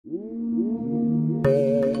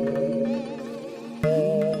Podcast,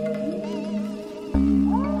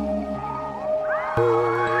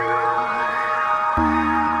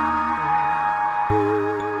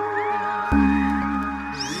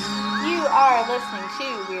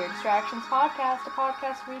 a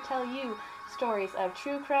podcast where we tell you stories of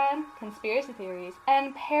true crime, conspiracy theories,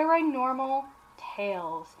 and paranormal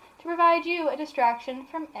tales to provide you a distraction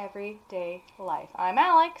from everyday life. I'm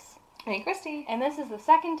Alex. Hey, Christy. And this is the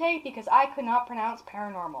second take because I could not pronounce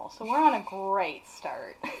paranormal, so we're on a great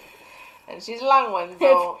start. And she's a long one,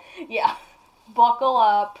 so... yeah. Buckle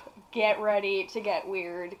up, get ready to get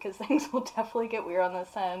weird, because things will definitely get weird on this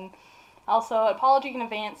end. Also, apology in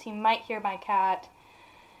advance, you might hear my cat.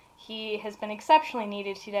 He has been exceptionally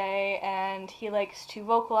needed today, and he likes to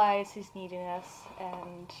vocalize his neediness,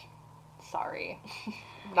 and sorry.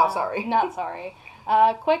 Not sorry. Not sorry.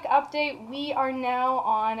 Quick update, we are now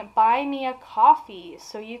on Buy Me a Coffee,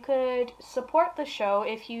 so you could support the show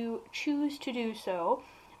if you choose to do so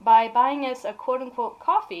by buying us a quote-unquote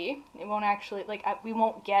coffee. It won't actually, we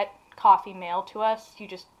won't get coffee mailed to us. You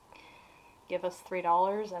just give us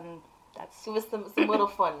 $3, and that's... Give us some little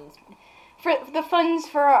funds. For the funds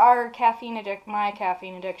for our my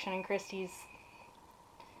caffeine addiction and Christy's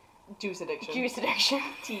juice addiction.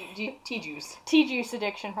 Tea juice. Tea juice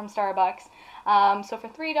addiction from Starbucks. So for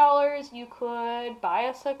 $3, you could buy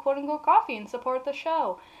us a quote-unquote coffee and support the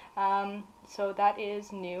show. So that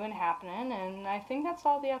is new and happening, and I think that's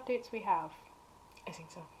all the updates we have. I think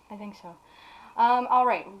so. All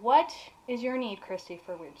right, what is your need, Christy,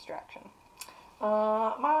 for weird distraction?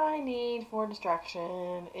 My need for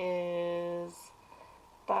distraction is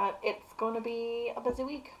that it's going to be a busy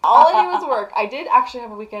week. All I do is work. I did actually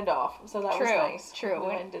have a weekend off, so that was nice. True. We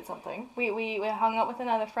went and did something. We hung out with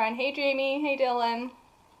another friend. Hey, Jamie. Hey, Dylan.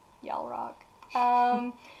 Y'all rock. So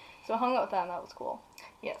I hung out with them. That was cool.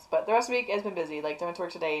 Yes, but the rest of the week has been busy. Like, I went to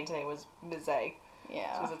work today, and today was busy.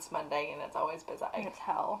 Yeah. Because it's Monday, and it's always busy. It's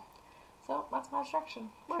hell. So, that's my distraction.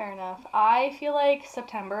 Fair enough. I feel like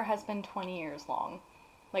September has been 20 years long.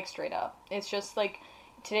 Like, straight up. It's just, like,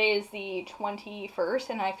 today is the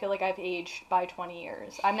 21st, and I feel like I've aged by 20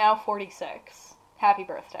 years. I'm now 46. Happy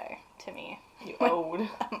birthday to me. You old.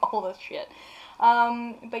 I'm old as shit.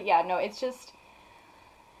 But yeah, no, it's just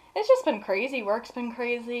been crazy. Work's been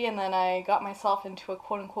crazy, and then I got myself into a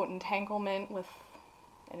quote-unquote entanglement with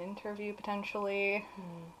an interview, potentially.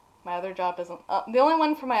 My other job isn't... the only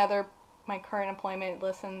one for my current employment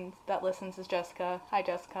listens is Jessica. Hi,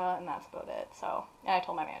 Jessica, and that's about it. So, and I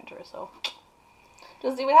told my manager, so...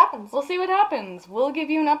 Just see what happens. We'll see what happens. We'll give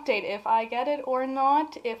you an update if I get it or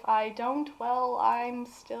not. If I don't, well, I'm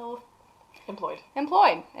still... Employed and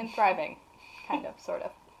thriving. Kind of, sort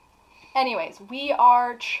of. Anyways, we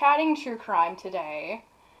are chatting true crime today,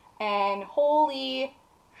 and holy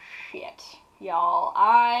shit, y'all.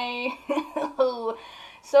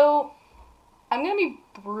 So, I'm going to be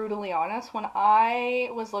brutally honest. When I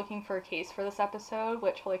was looking for a case for this episode,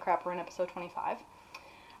 which, holy crap, we're in episode 25,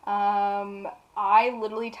 I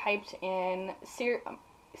literally typed in,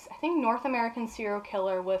 I think, North American serial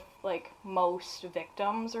killer with, like, most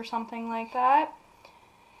victims or something like that.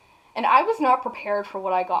 And I was not prepared for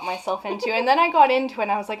what I got myself into. And then I got into it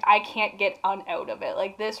and I was like, I can't get out of it.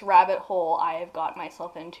 Like, this rabbit hole I have got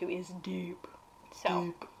myself into is deep.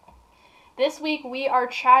 So, this week we are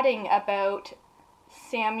chatting about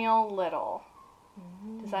Samuel Little.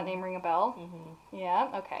 Does that name ring a bell? Mm-hmm. Yeah?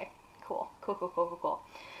 Okay. Cool.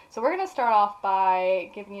 So we're going to start off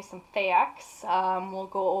by giving you some facts. We'll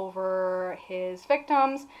go over his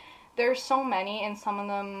victims. There's so many, and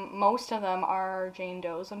most of them are Jane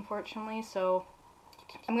Does, unfortunately, so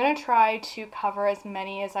I'm going to try to cover as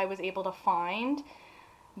many as I was able to find,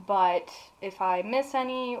 but if I miss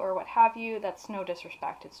any or what have you, that's no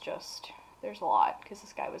disrespect, it's just, there's a lot, because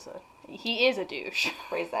this guy he is a douche.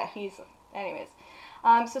 Praise that. Anyways.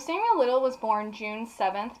 So Samuel Little was born June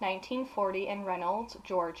 7th, 1940 in Reynolds,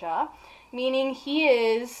 Georgia, meaning he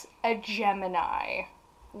is a Gemini,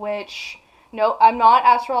 which... No, I'm not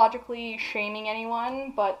astrologically shaming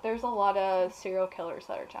anyone, but there's a lot of serial killers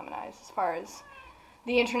that are Geminis, as far as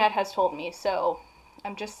the internet has told me. So,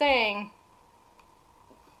 I'm just saying...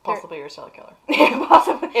 Possibly you're a serial killer.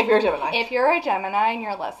 Possibly. If you're a Gemini. If you're a Gemini and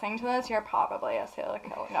you're listening to this, you're probably a serial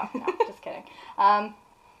killer. No, just kidding.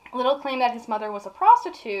 Little claimed that his mother was a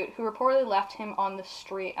prostitute who reportedly left him on the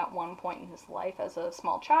street at one point in his life as a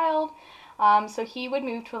small child. So he would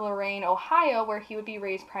move to Lorain, Ohio, where he would be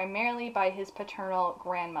raised primarily by his paternal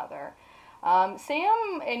grandmother.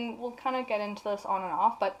 Sam, and we'll kind of get into this on and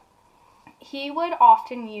off, but he would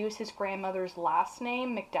often use his grandmother's last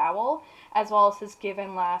name, McDowell, as well as his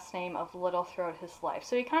given last name of Little throughout his life.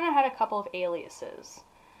 So he kind of had a couple of aliases.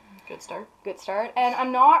 Good start. Good start. And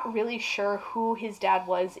I'm not really sure who his dad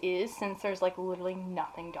is, since there's like literally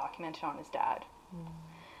nothing documented on his dad.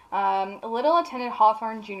 Little attended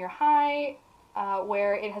Hawthorne Junior High,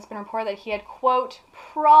 where it has been reported that he had, quote,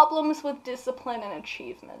 problems with discipline and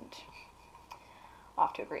achievement.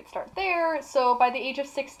 Off to a great start there. So by the age of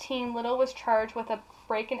 16, Little was charged with a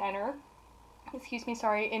break and enter,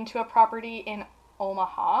 into a property in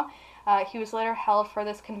Omaha. He was later held for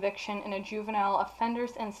this conviction in a juvenile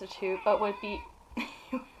offenders institute, but would be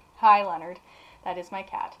hi Leonard, that is my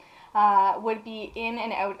cat. Would be in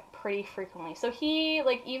and out pretty frequently. So he,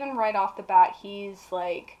 like, even right off the bat, he's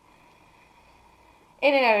like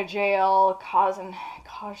in and out of jail, causing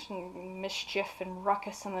mischief and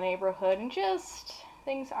ruckus in the neighborhood, and just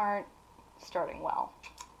things aren't starting well.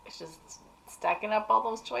 It's just stacking up all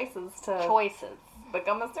those choices to Choices.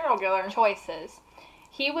 become a serial killer. Choices.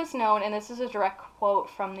 He was known, and this is a direct quote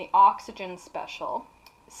from the Oxygen special,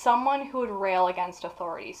 someone who would rail against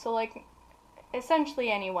authority. So, like, essentially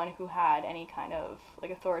anyone who had any kind of, like,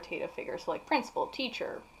 authoritative figure. So, like, principal,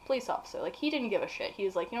 teacher, police officer. Like, he didn't give a shit. He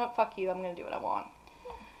was like, you know what, fuck you, I'm gonna do what I want.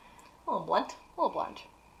 A little blunt. A little blunt.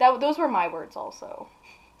 Those were my words also.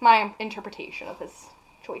 My interpretation of his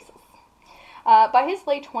choices. By his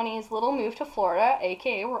late 20s, Little moved to Florida,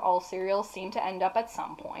 aka where all serials seem to end up at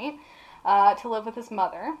some point, to live with his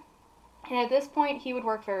mother. And at this point, he would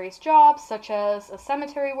work various jobs, such as a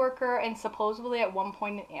cemetery worker and supposedly at one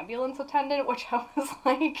point an ambulance attendant, which I was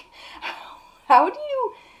like, how do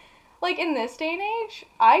you, like, in this day and age,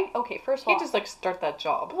 first of all, You can't just, like, start that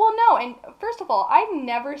job. well, no, and first of all, I've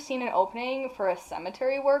never seen an opening for a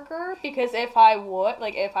cemetery worker, because if I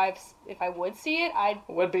would see it,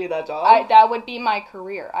 Would be that job. that would be my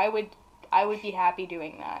career. I would be happy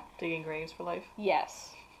doing that. Digging graves for life.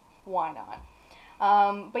 Yes. Why not?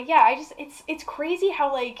 But yeah, it's crazy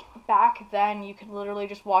how, like, back then you could literally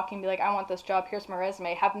just walk in and be like, I want this job, here's my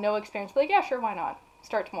resume, have no experience, be like, yeah, sure, why not?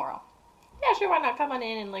 Start tomorrow. Yeah, sure, why not? Come on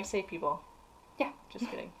in and, like, save people. Yeah. Just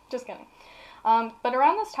kidding. Just kidding. But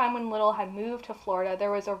around this time when Little had moved to Florida,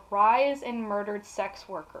 there was a rise in murdered sex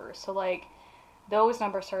workers. So, like, those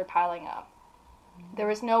numbers started piling up. There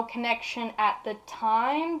was no connection at the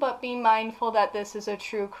time, but be mindful that this is a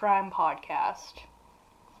true crime podcast.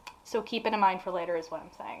 So keep it in mind for later is what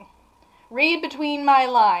I'm saying. Read between my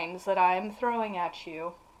lines that I'm throwing at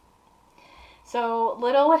you. So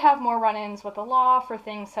Little would have more run-ins with the law for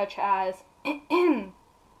things such as,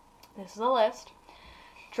 this is a list,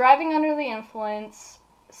 driving under the influence,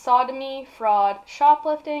 sodomy, fraud,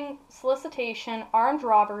 shoplifting, solicitation, armed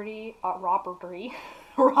robbery,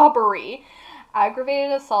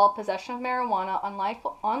 aggravated assault, possession of marijuana,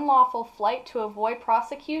 unlawful flight to avoid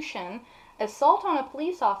prosecution, assault on a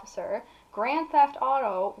police officer, grand theft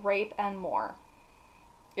auto, rape, and more.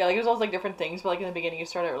 Yeah, like, it was always, like, different things, but, like, in the beginning you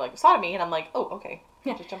started, like, sodomy, and I'm like, oh, okay.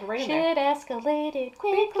 Yeah. Just jumping right in there. Shit escalated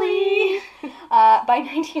quickly. By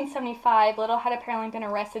 1975, Little had apparently been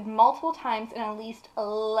arrested multiple times in at least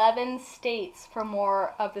 11 states for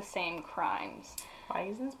more of the same crimes. Why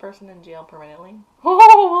isn't this person in jail permanently?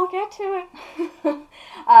 Oh, we'll get to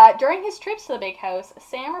it. During his trips to the big house,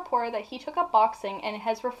 Sam reported that he took up boxing and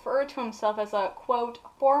has referred to himself as a, quote,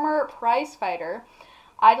 former prize fighter,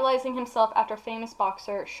 idolizing himself after famous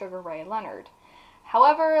boxer Sugar Ray Leonard.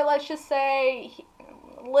 However, let's just say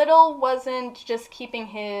Little wasn't just keeping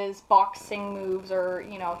his boxing moves or,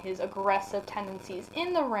 you know, his aggressive tendencies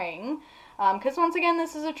in the ring. Because once again,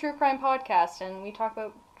 this is a true crime podcast, and we talk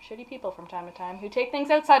about shitty people from time to time who take things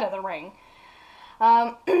outside of the ring.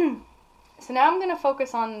 So now I'm going to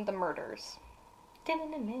focus on the murders.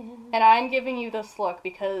 And I'm giving you this look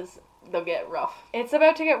because They'll get rough. it's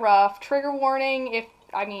about to get rough. Trigger warning,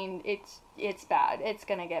 it's bad. It's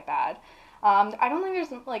going to get bad. I don't think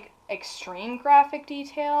there's, like, extreme graphic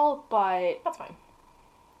detail, but That's fine.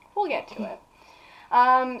 we'll get to it.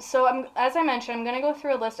 So as I mentioned, I'm going to go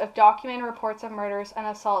through a list of documented reports of murders and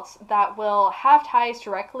assaults that will have ties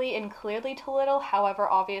directly and clearly to Little. However,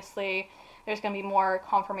 obviously, there's going to be more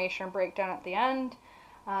confirmation or breakdown at the end.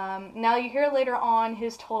 Now you hear later on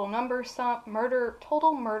his total murder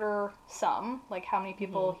sum, like how many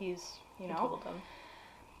people he's, you know,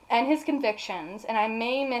 and his convictions. And I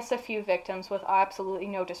may miss a few victims with absolutely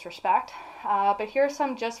no disrespect, but here are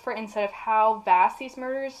some just for insight of how vast these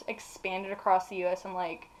murders expanded across the U.S. and,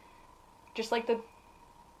 like, just like the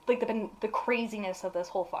craziness of this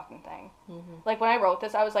whole fucking thing. Mm-hmm. Like, when I wrote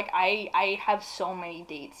this, I was like, I have so many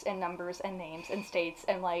dates and numbers and names and states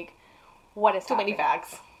and, like, what is Too many happening?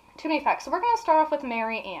 facts. Too many facts. So we're going to start off with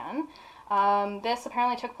Mary Ann. This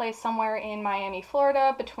apparently took place somewhere in Miami,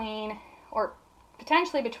 Florida,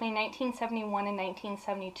 potentially between 1971 and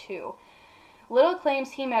 1972. Little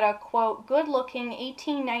claims he met a, quote, good-looking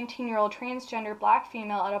 18, 19-year-old transgender black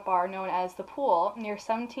female at a bar known as The Pool near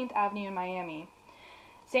 17th Avenue in Miami.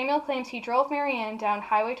 Samuel claims he drove Marianne down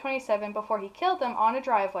Highway 27 before he killed them on a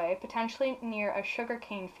driveway, potentially near a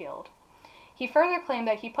sugarcane field. He further claimed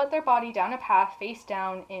that he put their body down a path face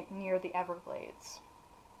down near the Everglades.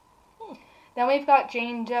 Then we've got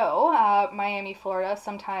Jane Doe, Miami, Florida,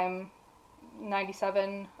 sometime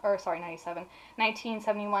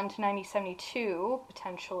 1971 to 1972,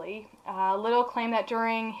 potentially. Little claimed that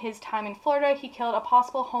during his time in Florida, he killed a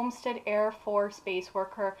possible Homestead Air Force Base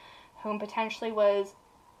worker whom potentially was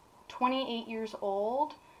 28 years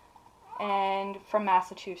old and from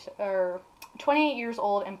Massachusetts, or 28 years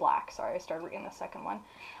old and black. Sorry, I started reading the second one.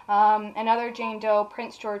 Another Jane Doe,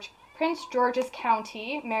 Prince George's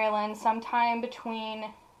County, Maryland, sometime in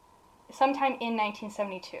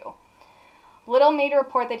 1972. Little made a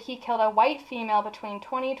report that he killed a white female between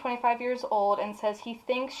 20 and 25 years old and says he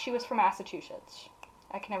thinks she was from Massachusetts.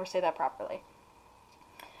 I can never say that properly.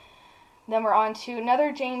 Then we're on to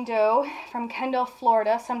another Jane Doe from Kendall,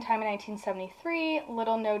 Florida, sometime in 1973.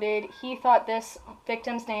 Little noted he thought this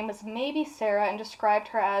victim's name was maybe Sarah and described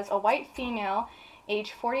her as a white female,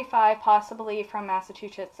 age 45, possibly from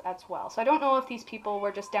Massachusetts as well. So I don't know if these people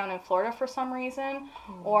were just down in Florida for some reason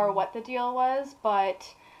or what the deal was, but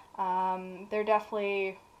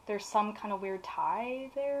there's some kind of weird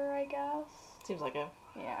tie there, I guess. Seems like it.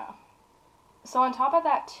 Yeah. So on top of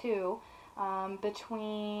that, too,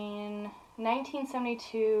 between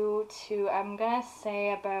 1972 to, I'm going to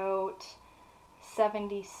say, about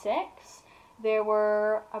 76, there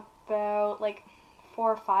were about,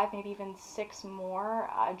 4 or 5, maybe even 6 more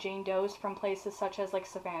Jane Does from places such as,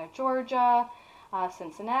 Savannah, Georgia,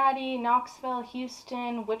 Cincinnati, Knoxville,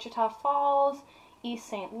 Houston, Wichita Falls, East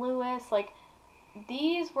St. Louis.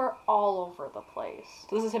 These were all over the place.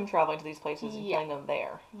 So this is him traveling to these places and killing them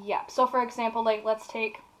there. Yeah. So, for example, let's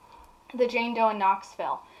take the Jane Doe in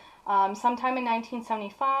Knoxville. Sometime in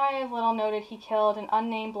 1975, Little noted he killed an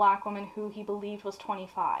unnamed black woman who he believed was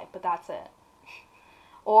 25, but that's it.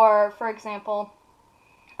 Or, for example,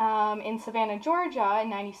 in Savannah, Georgia,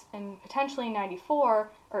 in potentially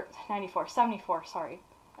 74, sorry.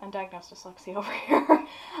 Undiagnosed dyslexia over here.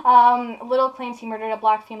 Little claims he murdered a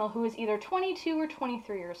black female who was either 22 or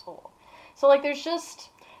 23 years old. So, there's just...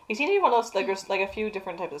 You seem to be one of those, there's, a few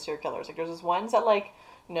different types of serial killers. There's this ones that,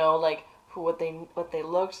 know, what they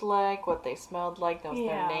looked like, what they smelled like, knows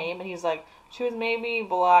their name, and he's like, she was maybe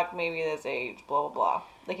black, maybe this age, blah, blah,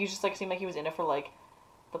 blah. He just, seemed like he was in it for,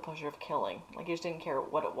 the pleasure of killing. He just didn't care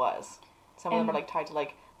what it was. Some of them are, tied to,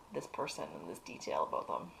 this person and this detail about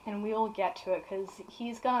them. And we will get to it, because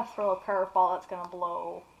he's going to throw a curveball that's going to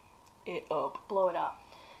blow it up.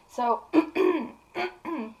 So,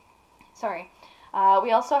 sorry.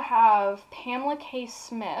 We also have Pamela K.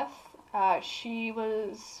 Smith. She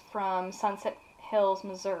was from Sunset Hills,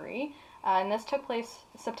 Missouri, and this took place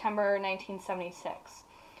September 1976.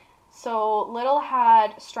 So Little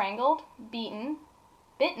had strangled, beaten,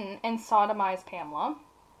 bitten, and sodomized Pamela.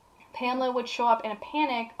 Pamela would show up in a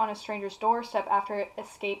panic on a stranger's doorstep after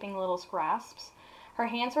escaping Little's grasps. Her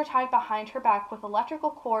hands were tied behind her back with electrical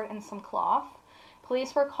cord and some cloth.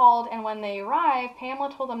 Police were called, and when they arrived, Pamela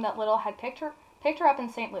told them that Little had picked her up in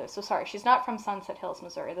St. Louis. So sorry, she's not from Sunset Hills,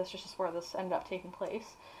 Missouri. This is just where this ended up taking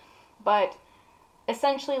place. But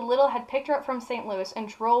essentially, Little had picked her up from St. Louis and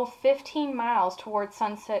drove 15 miles towards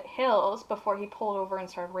Sunset Hills before he pulled over and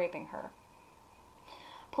started raping her.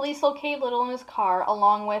 Police located Little in his car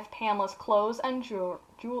along with Pamela's clothes and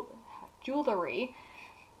jewelry.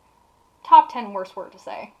 Top 10 worst word to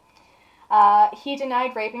say. He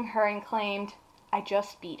denied raping her and claimed, "I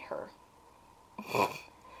just beat her."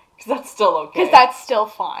 Because that's still okay. Because that's still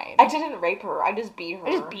fine. I didn't rape her. I just beat her.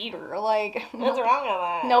 What's wrong with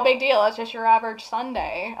that? No big deal. It's just your average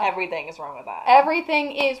Sunday. Everything is wrong with that.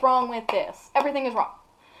 Everything is wrong with this. Everything is wrong.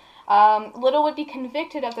 Little would be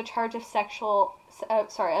convicted of the charge of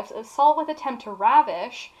of assault with attempt to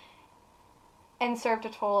ravish, and served a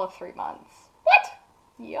total of 3 months. What?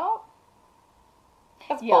 Yup.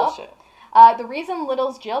 That's bullshit. The reason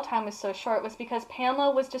Little's jail time was so short was because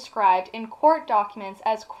Pamela was described in court documents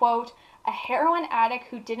as, quote, a heroin addict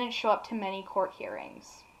who didn't show up to many court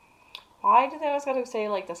hearings. Why do they always gotta say,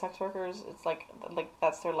 the sex workers, it's like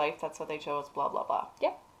that's their life, that's what they chose, blah, blah, blah?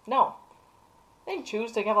 Yep. No. They didn't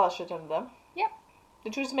choose to have all that shit done to them. Yep. They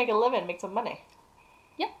choose to make a living, make some money.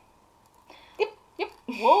 Yep.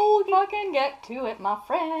 We'll fucking get to it, my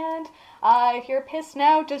friend. If you're pissed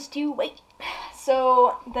now, just you wait.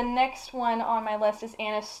 So the next one on my list is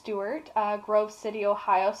Anna Stewart, Grove City,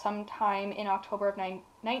 Ohio, sometime in October of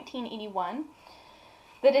 1981.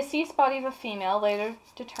 The deceased body of a female, later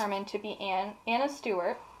determined to be Anna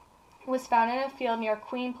Stewart, was found in a field near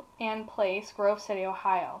Queen Anne Place, Grove City,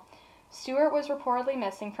 Ohio. Stewart was reportedly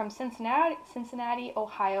missing from Cincinnati,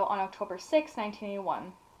 Ohio on October 6,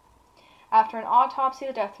 1981. After an autopsy,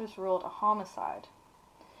 the death was ruled a homicide.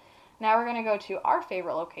 Now we're going to go to our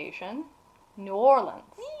favorite location, New Orleans,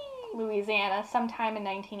 Louisiana, sometime in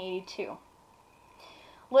 1982.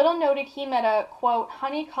 Little noted he met a, quote,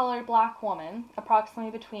 honey-colored black woman,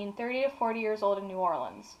 approximately between 30 to 40 years old in New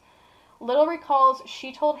Orleans. Little recalls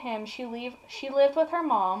she told him she lived with her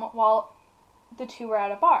mom while the two were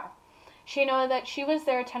at a bar. She noted that she was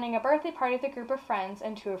there attending a birthday party with a group of friends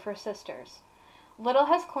and two of her sisters. Little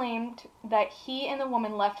has claimed that he and the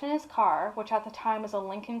woman left in his car, which at the time was a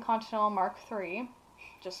Lincoln Continental Mark III,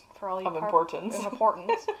 just for all you of importance.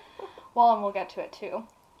 Well, and we'll get to it too.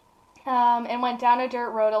 And went down a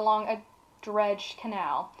dirt road along a dredged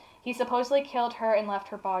canal. He supposedly killed her and left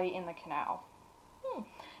her body in the canal.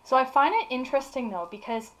 So I find it interesting though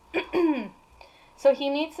because so he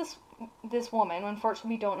meets this woman.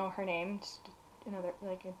 Unfortunately, we don't know her name. Just another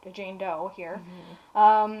like a Jane Doe here.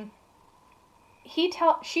 Mm-hmm.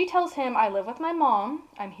 She tells him, "I live with my mom.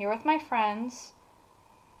 I'm here with my friends,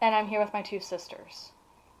 and I'm here with my two sisters."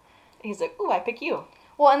 He's like, "Ooh, I pick you."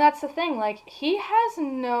 Well, and that's the thing. Like he has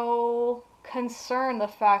no concern the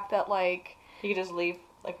fact that like he could just leave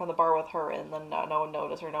like from the bar with her and then no one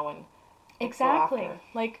notice or no one. Exactly.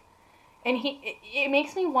 Like, and it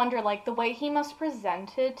makes me wonder, like, the way he must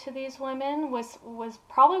presented to these women was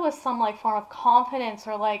probably with some, like, form of confidence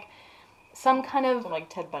or, like, some kind of... Some, like,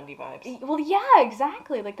 Ted Bundy vibes. Well, yeah,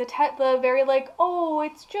 exactly. Like, the very, like, oh,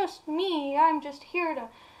 it's just me. I'm just here to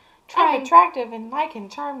try I'm attractive and I can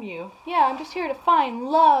charm you. Yeah, I'm just here to find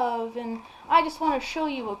love and I just want to show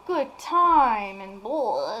you a good time and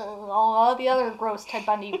all the other gross Ted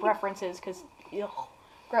Bundy references because...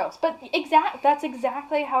 Gross. But that's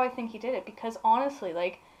exactly how I think he did it because honestly,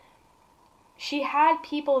 like, she had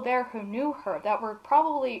people there who knew her that were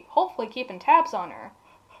probably, hopefully, keeping tabs on her.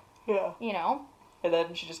 Yeah. You know? And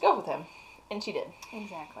then she just go with him. And she did.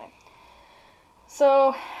 Exactly.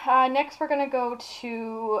 So, next we're going to go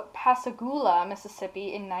to Pascagoula,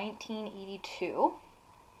 Mississippi in 1982.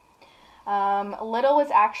 Little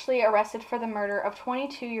was actually arrested for the murder of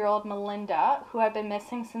 22-year-old Melinda, who had been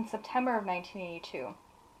missing since September of 1982.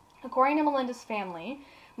 According to Melinda's family,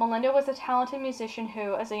 Melinda was a talented musician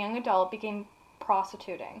who, as a young adult, began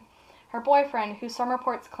prostituting. Her boyfriend, who some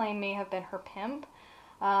reports claim may have been her pimp,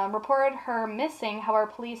 reported her missing. However,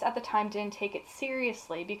 police at the time didn't take it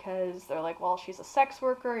seriously because they're like, well, she's a sex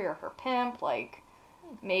worker, you're her pimp, like,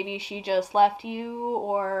 maybe she just left you,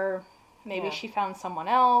 or maybe she found someone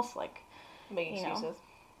else, like, making excuses.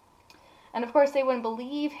 And of course, they wouldn't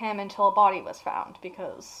believe him until a body was found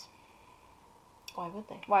because... Why would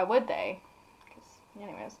they? Why would they?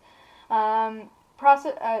 Anyways.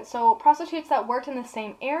 So prostitutes that worked in the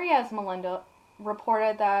same area as Melinda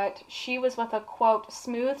reported that she was with a, quote,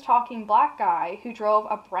 smooth-talking black guy who drove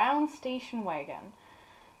a brown station wagon.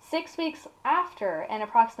 6 weeks after, and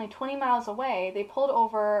approximately 20 miles away, they pulled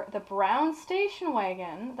over the brown station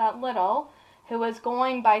wagon that Little, who was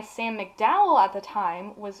going by Sam McDowell at the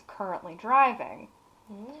time, was currently driving.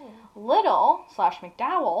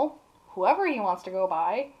 Little/McDowell, whoever he wants to go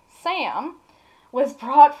by, Sam, was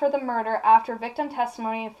brought for the murder after victim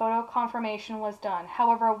testimony and photo confirmation was done.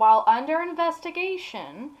 However, while under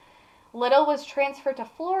investigation, Little was transferred to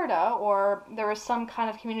Florida, or there was some kind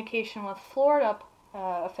of communication with Florida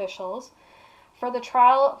officials, for the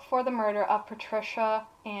trial for the murder of Patricia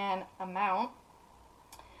Ann Amount,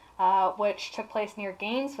 which took place near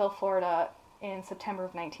Gainesville, Florida in September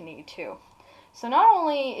of 1982. So not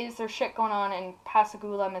only is there shit going on in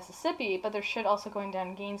Pascagoula, Mississippi, but there's shit also going down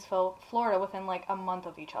in Gainesville, Florida within like a month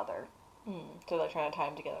of each other. So they're trying to tie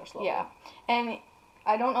them together slowly. Yeah. And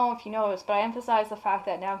I don't know if you noticed, but I emphasize the fact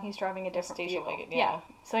that now he's driving a different station vehicle. wagon. Yeah.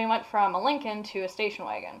 So he went from a Lincoln to a station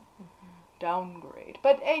wagon. Downgrade.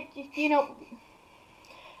 But, you know,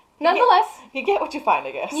 nonetheless. You get what you find,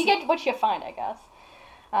 I guess. You get what you find, I guess.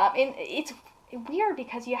 And it's weird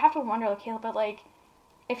because you have to wonder, like, Caleb, but, like,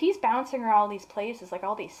 if he's bouncing around all these places, like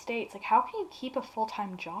all these states, like how can you keep a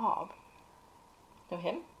full-time job? No,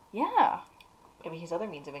 him? Yeah. Maybe his other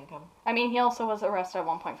means of income. I mean, he also was arrested at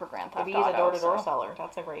one point for grand theft. Maybe he's a door-to-door seller.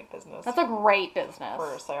 That's a great business. That's a great business.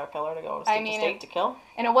 For a serial killer to go state to state to kill.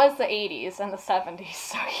 And it was the 80s and the 70s,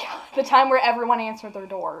 so yeah. The time where everyone answered their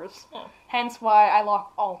doors. Yeah. Hence why I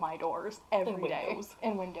lock all my doors every day.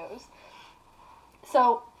 In Windows.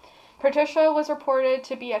 So, Patricia was reported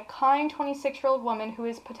to be a kind 26-year-old woman who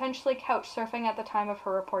was potentially couch surfing at the time of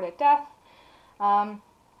her reported death.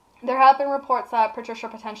 There have been reports that Patricia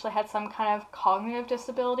potentially had some kind of cognitive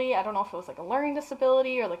disability. I don't know if it was like a learning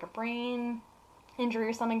disability or like a brain injury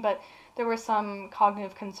or something, but there were some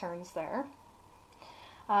cognitive concerns there.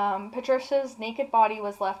 Patricia's naked body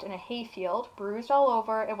was left in a hayfield, bruised all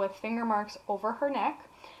over and with finger marks over her neck.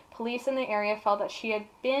 Police in the area felt that she had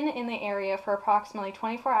been in the area for approximately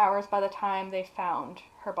 24 hours by the time they found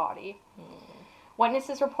her body.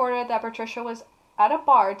 Witnesses reported that Patricia was at a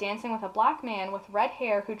bar dancing with a black man with red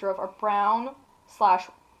hair who drove a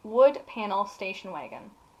brown/wood panel station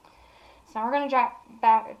wagon. So now we're going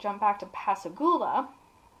to jump back to Pascagoula.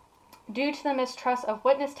 Due to the mistrust of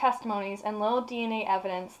witness testimonies and little DNA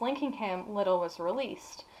evidence linking him, little was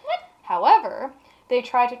released. What? However, they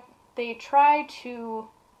tried to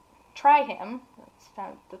try him.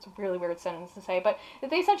 That's a really weird sentence to say, but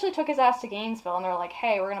they essentially took his ass to Gainesville and they're like,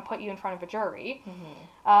 hey, we're going to put you in front of a jury.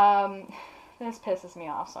 This pisses me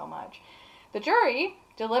off so much. The jury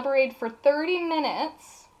deliberated for 30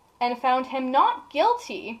 minutes and found him not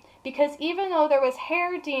guilty because even though there was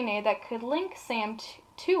hair DNA that could link Sam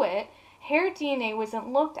to it, hair DNA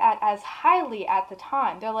wasn't looked at as highly at the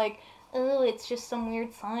time. They're like, oh, it's just some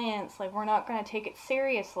weird science. Like, we're not going to take it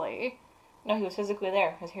seriously. No, he was physically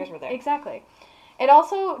there. His hairs were there. Exactly. It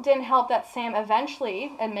also didn't help that Sam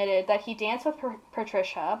eventually admitted that he danced with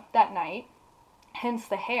Patricia that night, hence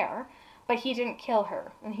the hair, but he didn't kill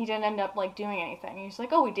her, and he didn't end up, like, doing anything. He's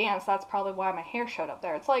like, oh, we danced, that's probably why my hair showed up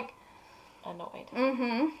there. It's like... Annoyed.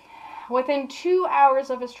 Within 2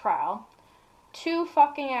 hours of his trial, 2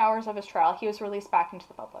 fucking hours of his trial, he was released back into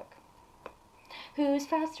the public. Who's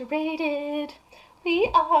frustrated?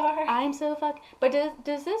 We are. I'm so But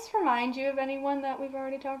does this remind you of anyone that we've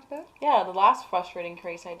already talked about? Yeah, the last frustrating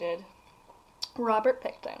case I did. Robert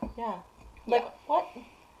Pickton. Yeah. Like, what?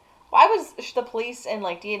 Why was the police and,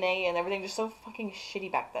 like, DNA and everything just so fucking shitty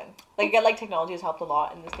back then? Like, technology has helped a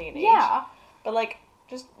lot in this day and age. Yeah. But, like,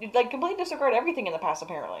 just, like, completely disregard everything in the past,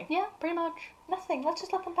 apparently. Yeah, pretty much. Nothing. Let's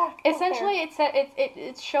just let them back. Essentially,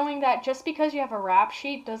 it's showing that just because you have a rap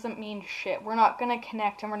sheet doesn't mean shit. We're not going to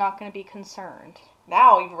connect and we're not going to be concerned.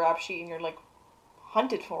 Now you have a rap sheet and you're, like,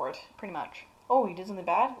 hunted for it. Pretty much. Oh, you did something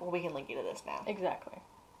bad? Well, we can link you to this now. Exactly.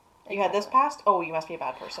 You had this past? Oh, you must be a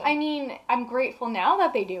bad person. I mean, I'm grateful now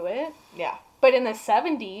that they do it. Yeah. But in the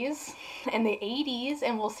 70s, and the 80s,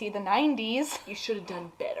 and we'll see the 90s. You should have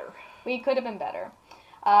done better. We could have been better.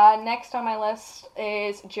 Next on my list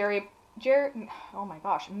is Mary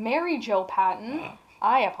Jo Patton.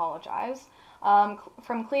 I apologize.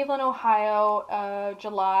 From Cleveland, Ohio,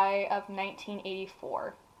 July of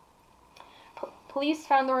 1984. Police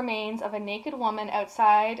found the remains of a naked woman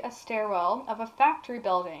outside a stairwell of a factory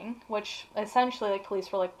building, which essentially, like,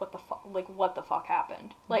 police were like, what the fuck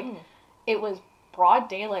happened? Like, it was broad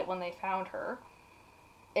daylight when they found her.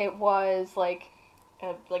 It was, like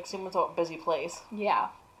someone's a busy place. Yeah.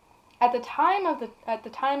 At the time of the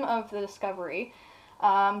discovery,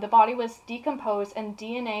 the body was decomposed and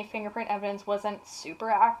DNA fingerprint evidence wasn't super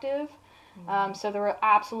active. So there were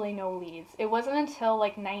absolutely no leads. It wasn't until,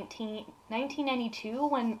 like, 1992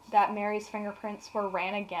 when that Mary's fingerprints were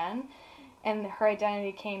ran again and her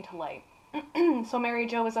identity came to light. So Mary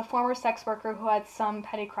Jo was a former sex worker who had some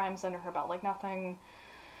petty crimes under her belt, like nothing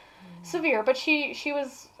severe, but she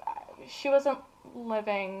wasn't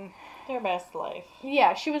living their best life.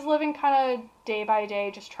 Yeah, she was living kind of day by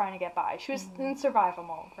day, just trying to get by. She was in survival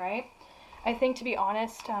mode, right? I think, to be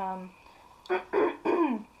honest, sorry,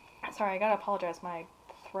 I gotta apologize. My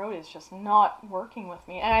throat is just not working with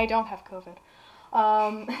me, and I don't have COVID.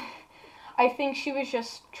 I think she was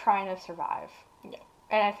just trying to survive. Yeah.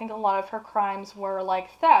 And I think a lot of her crimes were like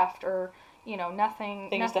theft or, nothing.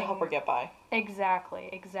 Things to help her get by. Exactly.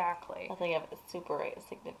 Nothing of super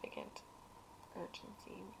significant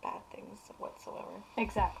urgency, bad things whatsoever.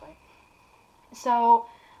 Exactly. So,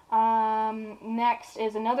 next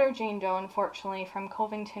is another Jane Doe, unfortunately, from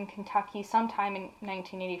Covington, Kentucky, sometime in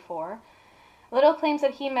 1984. Little claims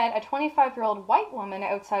that he met a 25-year-old white woman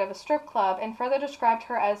outside of a strip club and further described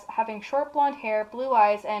her as having short blonde hair, blue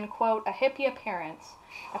eyes, and, quote, a hippie appearance.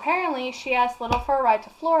 Apparently, she asked Little for a ride to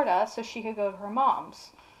Florida so she could go to her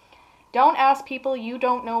mom's. Don't ask people you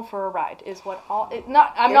don't know for a ride is what all... You're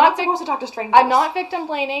not supposed to talk to strangers. I'm not victim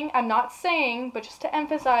blaming. I'm not saying, but just to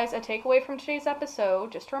emphasize a takeaway from today's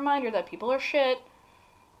episode, just a reminder that people are shit,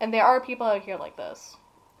 and there are people out here like this.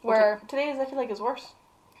 Where... Today's, I feel like, is worse.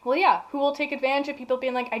 Well, yeah, who will take advantage of people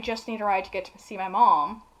being like, I just need a ride to get to see my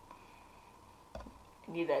mom.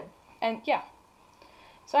 You did. And, yeah.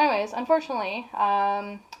 So anyways, unfortunately,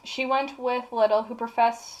 She went with Little, who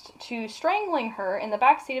professed to strangling her in the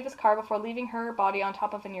back seat of his car before leaving her body on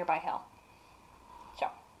top of a nearby hill. So.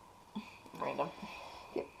 Random.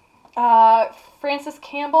 Francis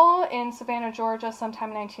Campbell in Savannah, Georgia, sometime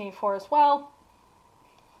in 1984 as well.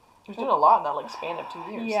 He was doing a lot in that like span of 2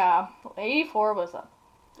 years. Yeah, 84 was a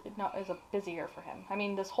busy year for him. I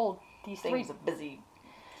mean, these Thing's a busy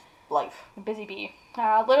life. Busy bee.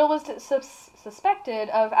 Little was suspected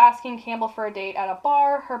of asking Campbell for a date at a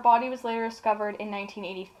bar. Her body was later discovered in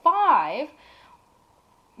 1985,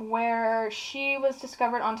 where she was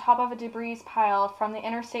discovered on top of a debris pile from the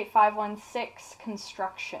Interstate 516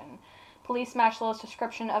 construction. Police matched Little's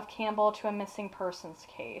description of Campbell to a missing persons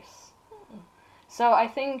case. So I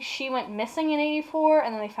think she went missing in 84,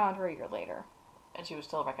 and then they found her a year later. And she was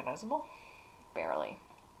still recognizable? Barely.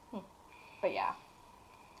 But yeah.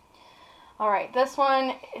 Alright, this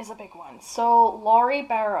one is a big one. So, Laurie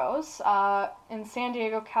Barrows in San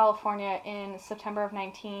Diego, California in September of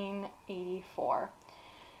 1984.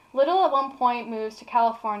 Little at one point moves to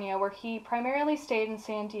California, where he primarily stayed in the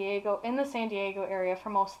San Diego area for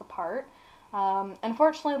most of the part.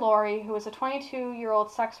 Unfortunately, Laurie, who was a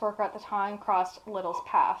 22-year-old sex worker at the time, crossed Little's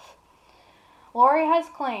path. Laurie has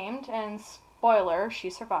claimed, and spoiler, she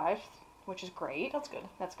survived, which is great. That's good.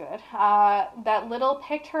 That's good. That Little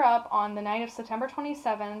picked her up on the night of September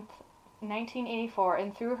 27th, 1984,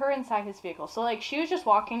 and threw her inside his vehicle. So, like, she was just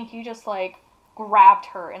walking, he just, like, grabbed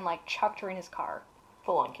her and, like, chucked her in his car.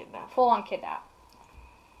 Full-on kidnap. Full-on kidnap.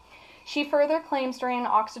 She further claims during an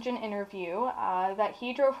Oxygen interview that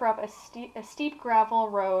he drove her up a steep gravel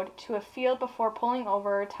road to a field before pulling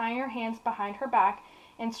over, tying her hands behind her back,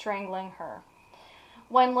 and strangling her.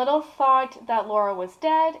 When Little thought that Laura was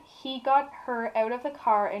dead, he got her out of the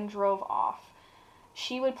car and drove off.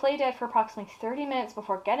 She would play dead for approximately 30 minutes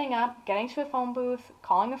before getting up, getting to a phone booth,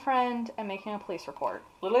 calling a friend, and making a police report.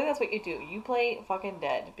 Literally, that's what you do. You play fucking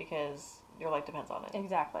dead because your life depends on it.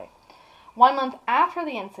 Exactly. 1 month after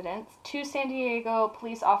the incident, 2 San Diego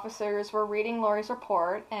police officers were reading Laurie's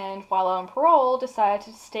report and, while on parole, decided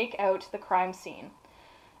to stake out the crime scene.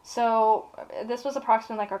 So, this was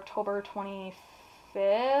approximately like October 25th,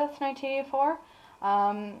 1984.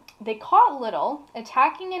 They caught Little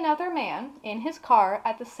attacking another man in his car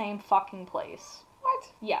at the same fucking place. What?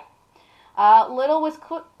 Yeah. Little was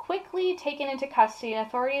quickly taken into custody, and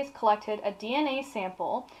authorities collected a DNA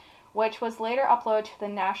sample, which was later uploaded to the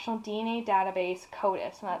National DNA Database,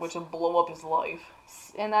 CODIS. Which will blow up his life.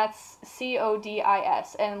 And that's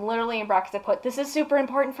CODIS. And literally in brackets I put, this is super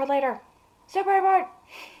important for later. Super important!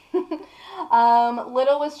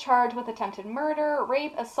 Little was charged with attempted murder,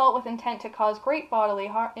 rape, assault with intent to cause great bodily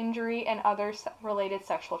injury, and other related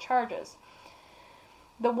sexual charges.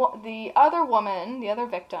 The other woman, the other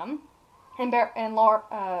victim, and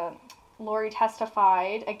Laurie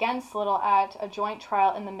testified against Little at a joint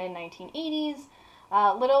trial in the mid-1980s.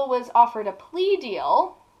 Little was offered a plea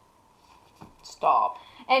deal. Stop.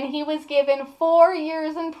 And he was given 4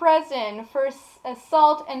 years in prison for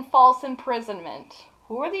assault and false imprisonment.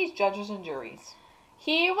 Who are these judges and juries?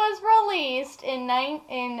 He was released in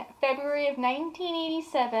February of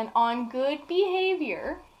 1987 on good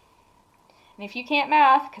behavior. And if you can't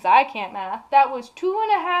math, because I can't math, that was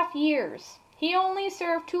 2.5 years. He only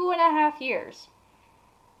served 2.5 years.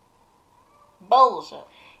 Bullshit.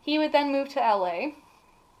 He would then move to LA.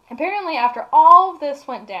 Apparently, after all of this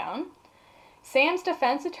went down, Sam's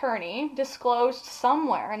defense attorney disclosed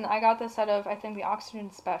somewhere, and I got this out of, I think, the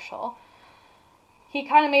Oxygen special. He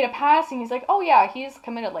kind of made a passing. He's like, oh yeah, he's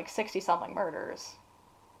committed like 60-something murders.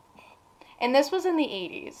 And this was in the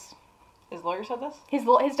 80s. His lawyer said this? His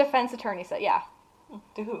defense attorney said, yeah.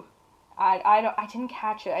 To who? I didn't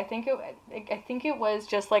catch it. I think it was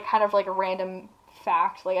just like kind of like a random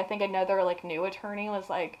fact. Like I think another like new attorney was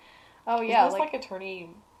like, oh yeah, is this like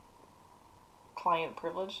attorney-client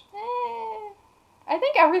privilege? I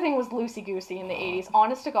think everything was loosey-goosey in the 80s.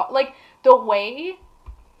 Honest to God, like the way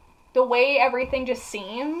everything just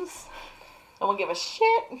seems. No one give a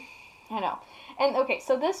shit. I know. And okay,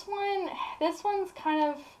 so this one's kind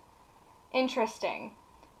of interesting.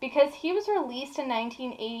 Because he was released in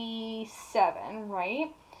 1987,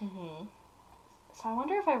 right? Mm-hmm. So I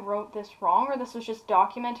wonder if I wrote this wrong, or this was just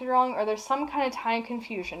documented wrong, or there's some kind of time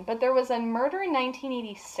confusion. But there was a murder in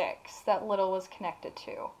 1986 that Little was connected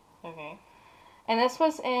to. Okay. And this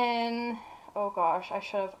was in... Oh gosh, I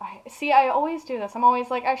should have... I always do this. I'm always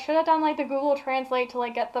like, I should have done like the Google Translate to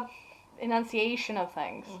like get the enunciation of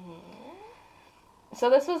things. Mm-hmm. So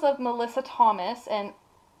this was of Melissa Thomas and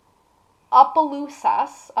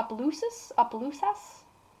Opelousas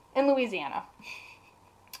in Louisiana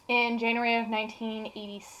in January of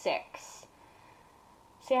 1986.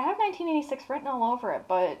 See, I have 1986 written all over it,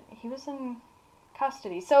 but he was in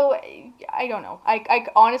custody. So, I don't know. I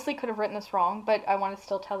honestly could have written this wrong, but I want to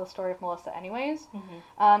still tell the story of Melissa anyways.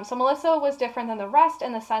 Mm-hmm. So Melissa was different than the rest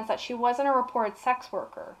in the sense that she wasn't a reported sex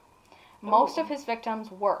worker. Most of his victims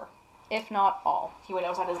were, if not all. He went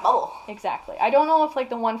outside his bubble. Exactly. I don't know if, like,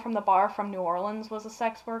 the one from the bar from New Orleans was a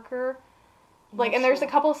sex worker. Like, and there's a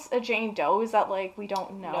couple Jane Does that, like, we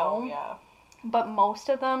don't know. No, yeah. But most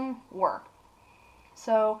of them were.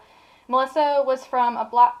 So, Melissa was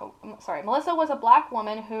a black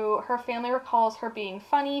woman who her family recalls her being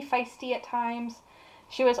funny, feisty at times.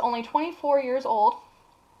 She was only 24 years old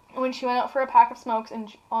when she went out for a pack of smokes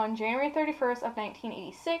on January 31st of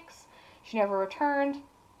 1986. She never returned.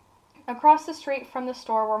 Across the street from the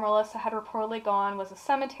store where Melissa had reportedly gone was a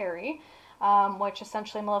cemetery, which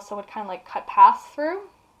essentially Melissa would kind of like cut paths through.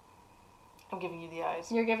 I'm giving you the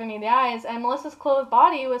eyes. You're giving me the eyes. And Melissa's clothed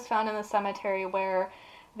body was found in the cemetery where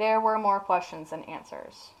there were more questions than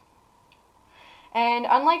answers. And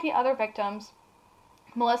unlike the other victims,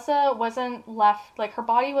 Melissa wasn't left, like, her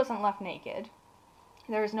body wasn't left naked.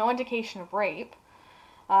 There was no indication of rape.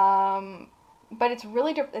 But it's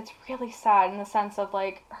really sad in the sense of,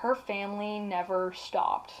 like, her family never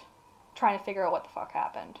stopped trying to figure out what the fuck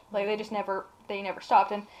happened. Like, they never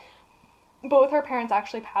stopped. And both her parents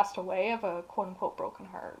actually passed away of a quote-unquote broken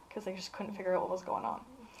heart because they just couldn't figure out what was going on.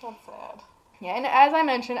 That's sad. Yeah, and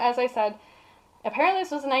as I said, apparently this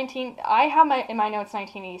was I have in my notes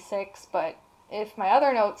 1986, but if my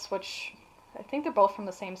other notes, which I think they're both from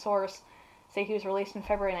the same source, say he was released in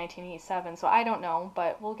February 1987, so I don't know,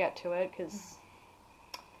 but we'll get to it, because,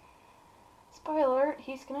 spoiler alert,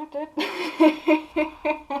 he's connected.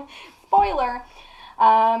 Spoiler!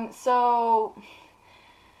 So,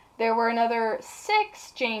 there were another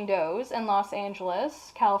 6 Jane Does in Los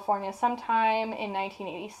Angeles, California, sometime in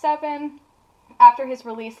 1987. After his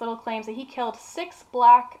release, Little claims that he killed 6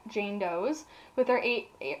 black Jane Does with their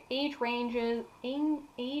age ranges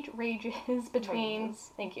between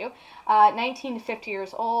 19 to 50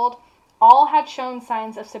 years old. All had shown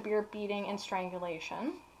signs of severe beating and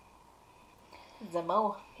strangulation.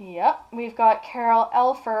 Zemo. Yep. We've got Carol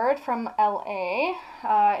Elford from LA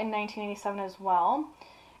in 1987 as well.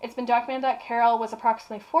 It's been documented that Carol was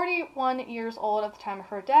approximately 41 years old at the time of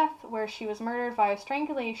her death, where she was murdered via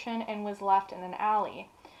strangulation and was left in an alley.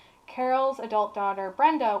 Carol's adult daughter,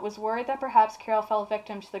 Brenda, was worried that perhaps Carol fell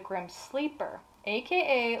victim to the Grim Sleeper,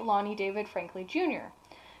 aka Lonnie David Franklin Jr.,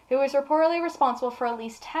 who was reportedly responsible for at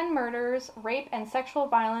least 10 murders, rape, and sexual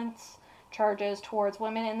violence charges towards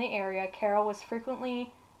women in the area Carol was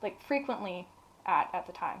frequently at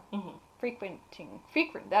the time. Mm-hmm. Frequenting.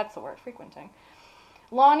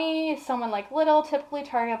 Lonnie, someone like Little, typically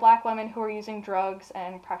targeted black women who were using drugs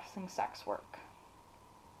and practicing sex work.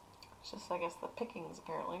 It's just, I guess, the pickings,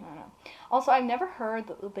 apparently. I don't know. Also, I've never heard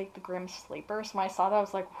the Grim Sleeper, so when I saw that, I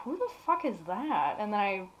was like, who the fuck is that? And then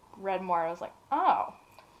I read more, I was like, oh.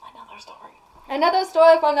 Another story. Another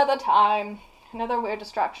story for another time. Another weird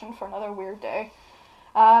distraction for another weird day.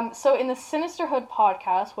 So in the Sinisterhood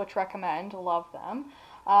podcast, which recommend, love them,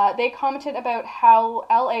 they commented about how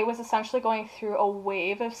LA was essentially going through a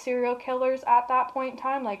wave of serial killers at that point in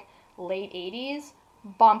time, like late 80s,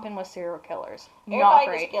 bumping with serial killers. Not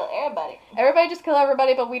great. Just kill everybody. Everybody just kill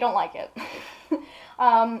everybody, but we don't like it.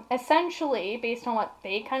 Essentially, based on what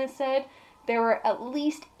they kind of said, there were at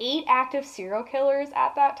least 8 active serial killers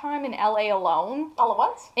at that time in LA alone. All at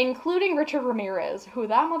once? Including Richard Ramirez, who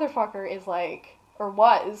that motherfucker is like, or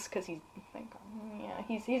was, because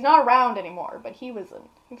he's not around anymore, but he was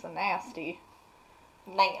a nasty.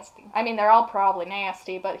 Nasty. I mean, they're all probably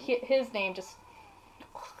nasty, but his name just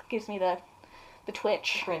gives me the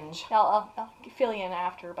twitch. Cringe. I'll fill you in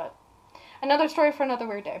after, but another story for another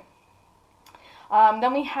weird day.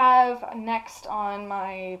 Then we have next on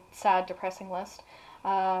my sad, depressing list,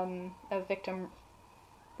 a victim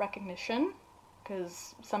recognition,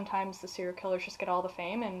 because sometimes the serial killers just get all the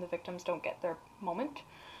fame and the victims don't get their moment.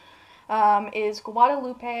 Is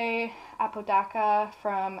Guadalupe Apodaca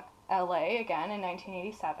from LA, again, in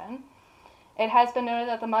 1987. It has been noted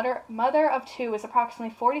that the mother of 2 was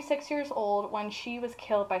approximately 46 years old when she was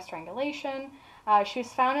killed by strangulation. She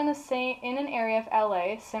was found in an area of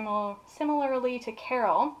LA, similarly to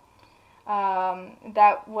Carol,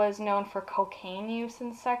 that was known for cocaine use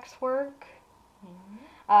in sex work.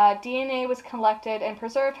 Mm-hmm. DNA was collected and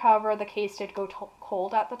preserved, however, the case did go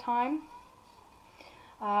cold at the time.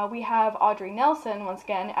 We have Audrey Nelson, once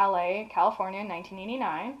again, LA, California,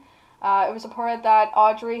 1989. It was reported that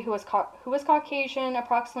Audrey, who was Caucasian,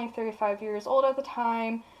 approximately 35 years old at the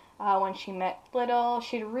time, when she met Little.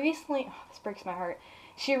 She'd recently, this breaks my heart,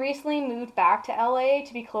 she recently moved back to LA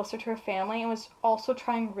to be closer to her family and was also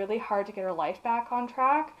trying really hard to get her life back on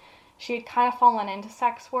track. She had kind of fallen into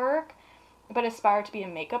sex work, but aspired to be a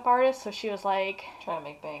makeup artist, so she was like... trying to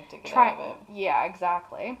make bank to get out of it. Yeah,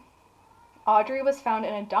 exactly. Audrey was found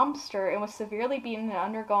in a dumpster and was severely beaten and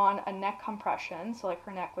undergone a neck compression, so, like,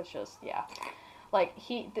 her neck was just, yeah. Like,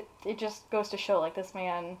 it just goes to show, like, this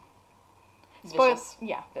man... Vicious.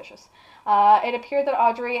 Yeah, vicious. It appeared that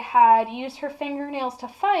Audrey had used her fingernails to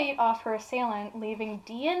fight off her assailant, leaving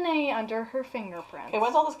DNA under her fingerprints. Okay,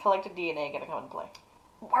 when's all this collected DNA gonna come into play?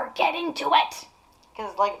 We're getting to it!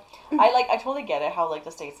 Because, I totally get it, how,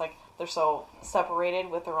 the states, they're so separated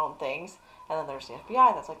with their own things, and then there's the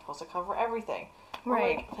FBI that's, supposed to cover everything.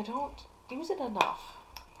 Right. But, they don't use it enough.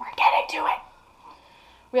 We're getting to it!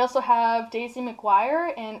 We also have Daisy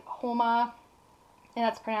McGuire in Houma, and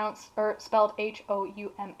that's spelled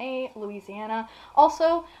Houma, Louisiana.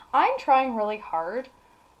 Also, I'm trying really hard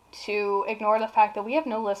to ignore the fact that we have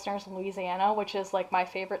no listeners in Louisiana, which is, my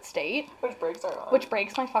favorite state. Which breaks our heart. Which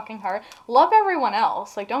breaks my fucking heart. Love everyone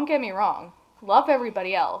else. Don't get me wrong. Love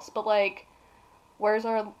everybody else. But, where's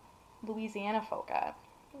our Louisiana folk at?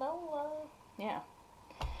 No love. Yeah.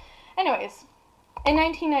 Anyways, in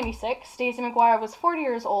 1996, Daisy McGuire was 40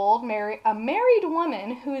 years old, a married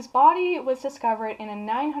woman whose body was discovered in a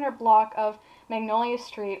 900 block of Magnolia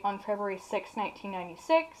Street on February 6,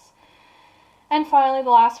 1996. And finally, the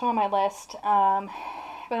last one on my list,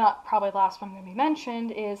 but not probably the last one I'm going to be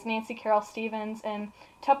mentioned, is Nancy Carroll Stevens in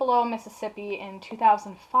Tupelo, Mississippi in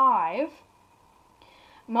 2005.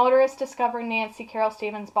 Motorists discovered Nancy Carroll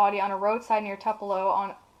Stevens' body on a roadside near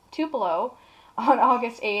Tupelo on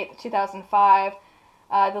August 8, 2005.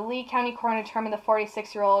 The Lee County coroner determined the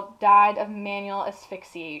 46-year-old died of manual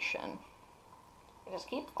asphyxiation. Just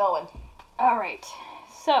keep going. All right.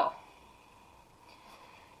 So,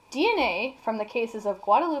 DNA from the cases of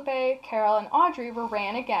Guadalupe, Carol, and Audrey were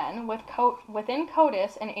ran again within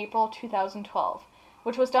CODIS in April 2012,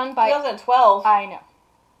 which was done by... 2012? I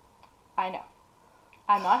know.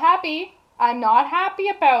 I'm not happy. I'm not happy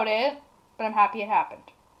about it, but I'm happy it happened.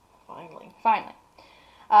 Finally.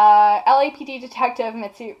 LAPD detective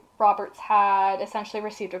Mitzi Roberts had essentially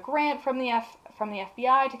received a grant from the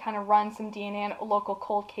FBI to kind of run some DNA in local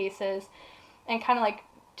cold cases and kind of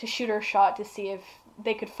to shoot her shot to see if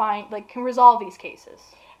they could can resolve these cases.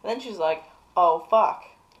 And then she's like, oh, fuck.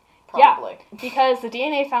 Probably. Yeah, because the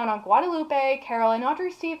DNA found on Guadalupe, Carol, and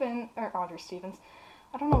Audrey Stevens,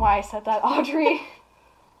 I don't know why I said that, Audrey,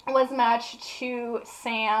 was matched to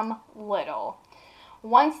Sam Little.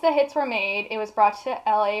 Once the hits were made, it was brought to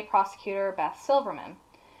LA prosecutor Beth Silverman.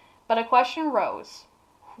 But a question rose.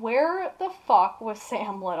 Where the fuck was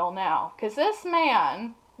Sam Little now? Because this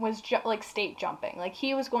man was state jumping.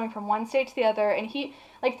 He was going from one state to the other, and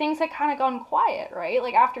things had kind of gone quiet, right?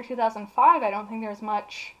 After 2005, I don't think there was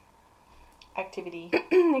much activity.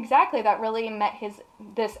 Exactly, that really met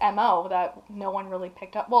this MO that no one really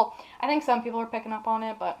picked up. Well, I think some people were picking up on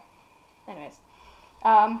it, but anyways.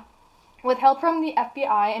 With help from the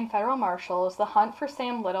FBI and federal marshals, the hunt for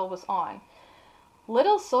Sam Little was on.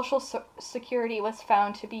 Little's social security was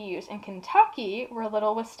found to be used in Kentucky, where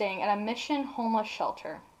Little was staying at a Mission homeless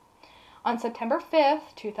shelter. On September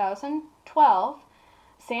 5th, 2012,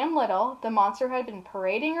 Sam Little, the monster who had been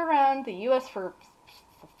parading around the U.S. for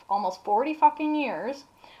almost 40 fucking years,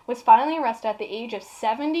 was finally arrested at the age of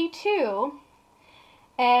 72,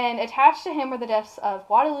 and attached to him were the deaths of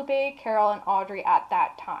Guadalupe, Carol, and Audrey at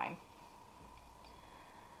that time.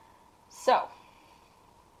 So,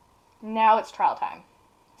 now it's trial time.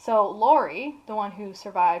 So, Lori, the one who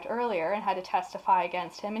survived earlier and had to testify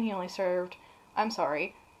against him, and he only served, I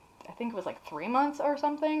think it was 3 months or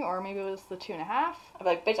something, or maybe it was the 2.5. I'm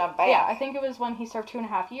like, bitch, I'm back. Yeah, I think it was when he served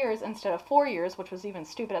 2.5 years instead of 4 years, which was even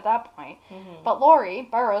stupid at that point. Mm-hmm. But Lori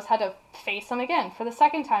Burroughs had to face him again for the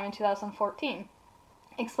second time in 2014,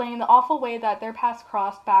 explaining the awful way that their paths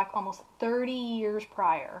crossed back almost 30 years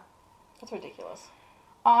prior. That's ridiculous.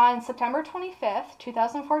 On September 25th,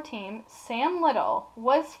 2014, Sam Little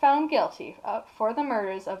was found guilty for the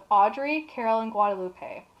murders of Audrey, Carol, and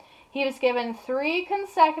Guadalupe. He was given 3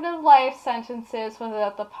 consecutive life sentences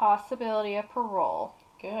without the possibility of parole.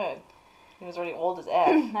 Good. He was already old as F.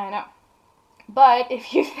 I know. But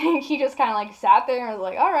if you think he just kind of sat there and was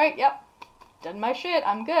like, alright, yep, done my shit,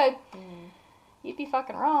 I'm good, you'd be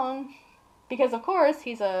fucking wrong. Because, of course,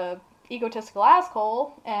 he's a egotistical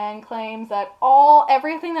asshole and claims that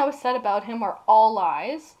everything that was said about him were all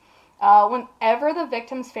lies. Whenever the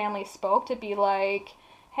victim's family spoke, to be like,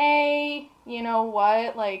 hey, you know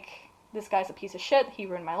what, this guy's a piece of shit, he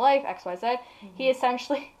ruined my life, XYZ, he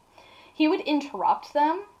essentially he would interrupt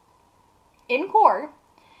them in court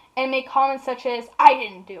and make comments such as, "I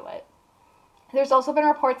didn't do it." There's also been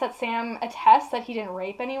reports that Sam attests that he didn't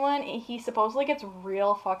rape anyone. He supposedly gets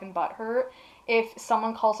real fucking butthurt if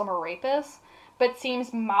someone calls him a rapist, but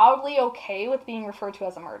seems mildly okay with being referred to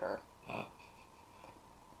as a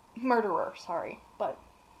murderer, sorry. But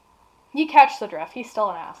you catch the drift. He's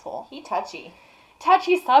still an asshole. He touchy.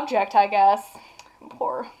 Touchy subject, I guess.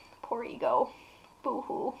 Poor ego.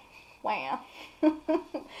 Boo-hoo. Wah.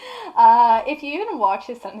 If you even watch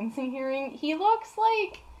his sentencing hearing, he looks so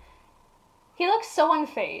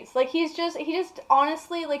unfazed. Like, he just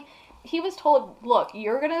honestly, like, he was told, look,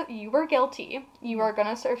 you were guilty. You are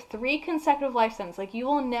gonna serve 3 consecutive life sentences. Like, you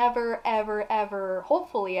will never, ever, ever,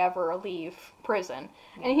 hopefully ever leave prison.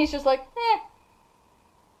 And he's just like,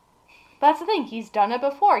 That's the thing. He's done it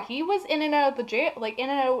before. He was in and out of the jail, like,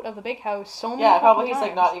 in and out of the big house so many times. Yeah, probably he's,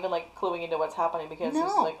 like, not even, like, cluing into what's happening because he's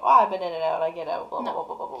like, oh, I've been in and out, I get out, blah, blah, blah,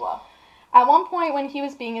 blah, blah, blah, blah. At one point, when he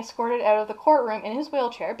was being escorted out of the courtroom in his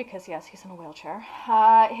wheelchair, because, yes, he's in a wheelchair,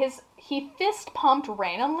 he fist-pumped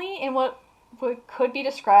randomly in what could be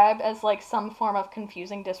described as, like, some form of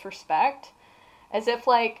confusing disrespect. As if,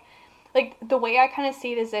 like, the way I kind of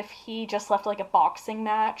see it is if he just left, like, a boxing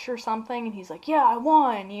match or something, and he's like, yeah, I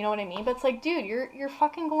won, you know what I mean? But it's like, dude, you're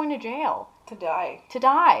fucking going to jail. To die.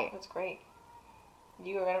 That's great.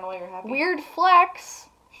 I don't know why you're happy. Weird flex.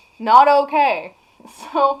 Not okay.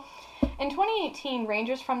 So, in 2018,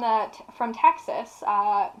 rangers from Texas,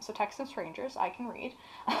 so Texas Rangers, I can read,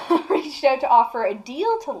 reached out to offer a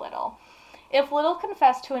deal to Little. If Little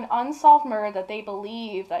confessed to an unsolved murder that they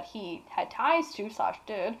believe that he had ties to,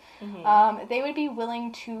 did, they would be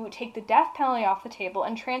willing to take the death penalty off the table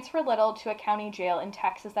and transfer Little to a county jail in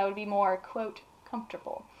Texas that would be more, quote,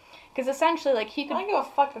 comfortable. Because essentially, like, he could... I don't give a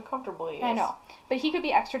fuck how comfortable he is. I know. But he could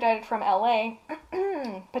be extradited from LA,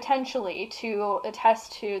 potentially, to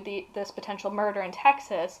attest to this potential murder in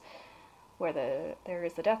Texas, where there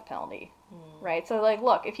is the death penalty, right? So, like,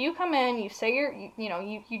 look, if you come in, you say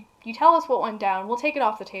you tell us what went down, we'll take it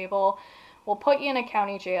off the table, we'll put you in a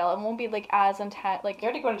county jail, and won't be, like, as intense, like...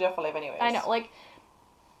 You're already going to jail for life anyways. I know, like...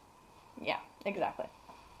 Yeah, exactly.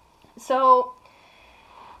 So...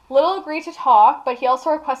 Little agreed to talk, but he also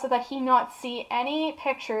requested that he not see any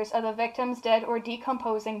pictures of the victims' dead or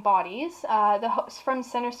decomposing bodies. The host from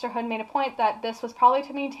Sinisterhood made a point that this was probably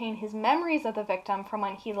to maintain his memories of the victim from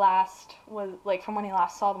when he last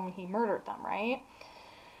saw them when he murdered them, right?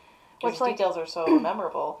 Which, like, details are so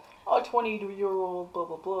memorable. Oh, 22-year-old, blah,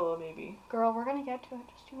 blah, blah, maybe. Girl, we're gonna get to it.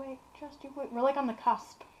 Just you wait. We're, like, on the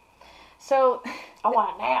cusp. So, I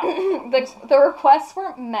want it now. The requests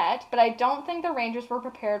were met, but I don't think the Rangers were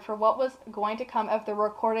prepared for what was going to come of the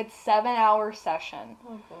recorded 7-hour session.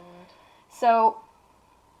 Oh, God. So,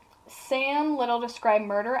 Sam Little described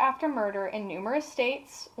murder after murder in numerous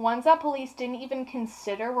states, ones that police didn't even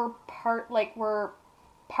consider were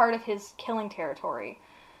part of his killing territory.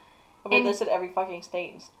 They listed every fucking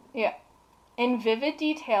state. Yeah. In vivid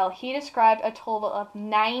detail, he described a total of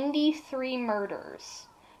 93 murders.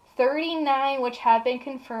 39 which have been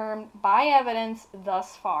confirmed by evidence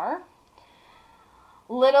thus far.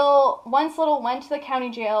 Once Little went to the county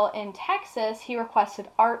jail in Texas, he requested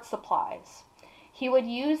art supplies. He would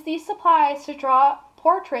use these supplies to draw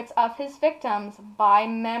portraits of his victims by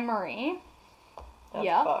memory. That's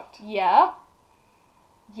fucked. Yep.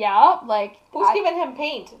 Like, who's giving him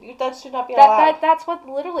paint? That should not be allowed. That's what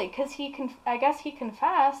literally, because I guess he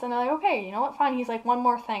confessed, and they're like, okay, you know what, fine. He's like, one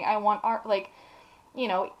more thing, I want art, like. You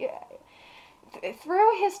know,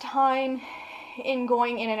 through his time in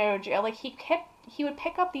going in and out of jail, like, he would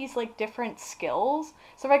pick up these, like, different skills.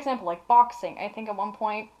 So, for example, like, boxing. I think at one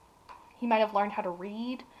point he might have learned how to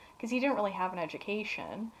read, because he didn't really have an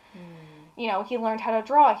education. You know, he learned how to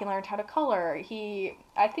draw, he learned how to color.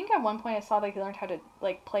 I think at one point I saw that he learned how to,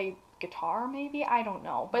 like, play guitar, maybe? I don't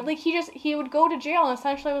know. But, like, he would go to jail, and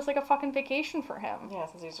essentially it was, like, a fucking vacation for him. Yeah,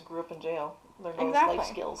 since he grew up in jail. Learned all his life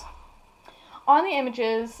skills. On the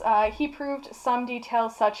images, he proved some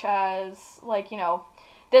details such as, like, you know,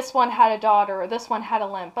 this one had a daughter or this one had a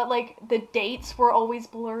limp. But, like, the dates were always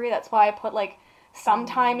blurry. That's why I put, like,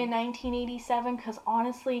 sometime in 1987. Because,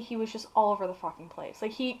 honestly, he was just all over the fucking place.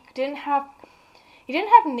 Like, he didn't have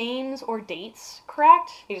names or dates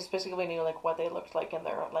correct. He just basically knew, like, what they looked like and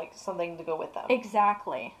they're, like, something to go with them.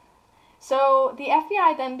 Exactly. So, the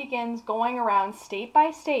FBI then begins going around state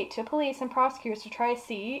by state to police and prosecutors to try to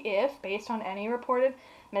see if, based on any reported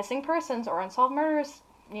missing persons or unsolved murders,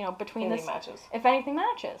 you know, if anything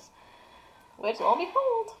matches. Which, lo and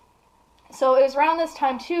behold. So, it was around this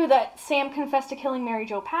time, too, that Sam confessed to killing Mary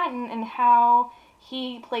Jo Patton and how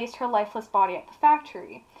he placed her lifeless body at the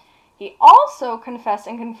factory. He also confessed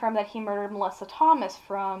and confirmed that he murdered Melissa Thomas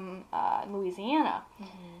from Louisiana.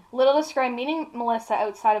 Mm-hmm. Little described meeting Melissa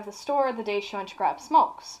outside of the store the day she went to grab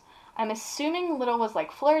smokes. I'm assuming Little was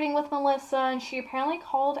like flirting with Melissa, and she apparently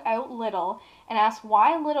called out Little and asked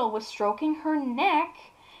why Little was stroking her neck,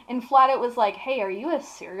 and flat out was like, hey, are you a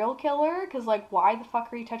serial killer? Because, like, why the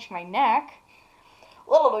fuck are you touching my neck?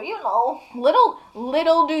 Little do you know.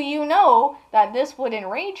 Little do you know that this would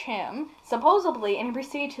enrage him, supposedly, and he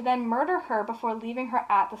proceeded to then murder her before leaving her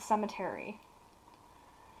at the cemetery.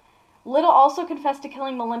 Little also confessed to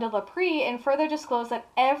killing Melinda Lepre and further disclosed that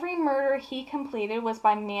every murder he completed was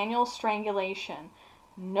by manual strangulation.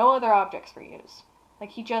 No other objects were used. Like,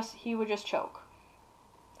 he would just choke.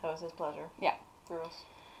 That was his pleasure. Yeah. Gross.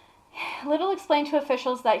 Little explained to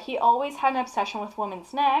officials that he always had an obsession with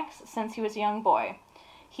women's necks since he was a young boy.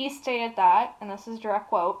 He stated that, and this is a direct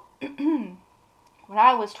quote, when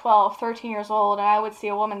I was 12, 13 years old, and I would see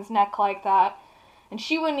a woman's neck like that, and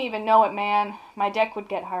she wouldn't even know it, man, my dick would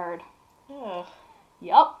get hard. Ugh.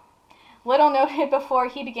 Yup. Little noted before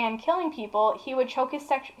he began killing people, he would choke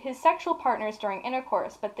his sexual partners during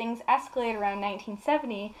intercourse, but things escalated around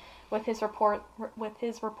 1970 with his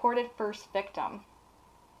reported first victim.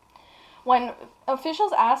 When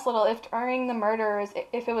officials asked Little if during the murders,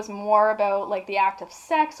 if it was more about, like, the act of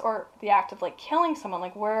sex or the act of, like, killing someone,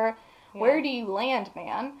 like, where do you land,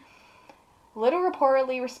 man? Little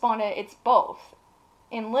reportedly responded, it's both.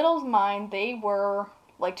 In Little's mind, they were,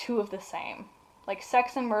 like, two of the same. Like,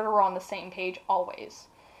 sex and murder were on the same page always.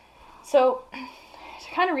 So,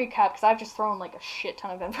 to kind of recap, because I've just thrown, like, a shit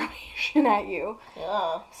ton of information at you.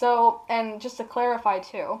 Yeah. So, and just to clarify,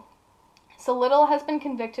 too. So Little has been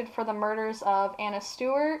convicted for the murders of Anna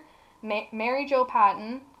Stewart, Mary Jo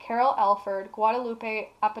Patton, Carol Elford, Guadalupe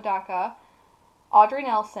Apodaca, Audrey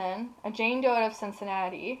Nelson, a Jane Doe of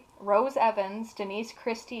Cincinnati, Rose Evans, Denise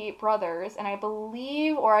Christie brothers, and I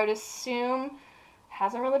believe, or I would assume,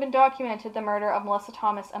 hasn't really been documented, the murder of Melissa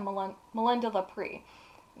Thomas and Melinda Lepre.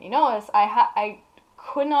 You notice, I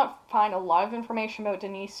could not find a lot of information about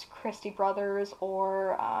Denise Christie brothers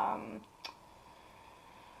or,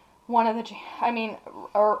 one of the,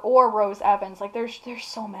 or Rose Evans. Like, there's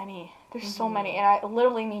so many. There's so many. And I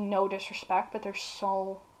literally mean no disrespect, but there's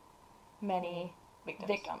so many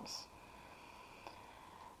victims.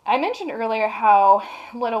 I mentioned earlier how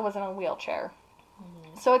Little was in a wheelchair.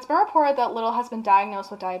 Mm-hmm. So it's been reported that Little has been diagnosed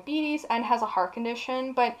with diabetes and has a heart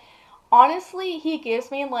condition, but honestly, he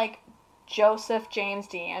gives me, like, Joseph James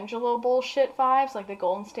D'Angelo bullshit vibes, like the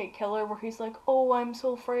Golden State Killer, where he's like, oh, I'm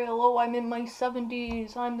so frail, oh, I'm in my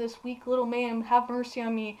 70s, I'm this weak little man, have mercy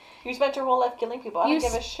on me. You spent your whole life killing people. I don't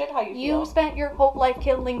give a shit how you feel. You spent your whole life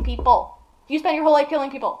killing people. You spent your whole life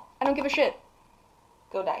killing people. I don't give a shit.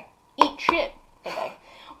 Go die. Eat shit. Go die.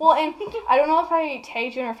 Well, and I don't know if I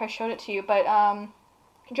tagged you or if I showed it to you, but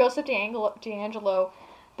Joseph D'Angelo,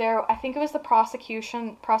 I think it was the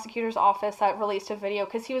prosecutor's office that released a video,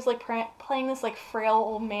 because he was, like, playing this, like, frail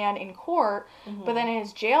old man in court, but then in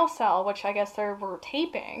his jail cell, which I guess they were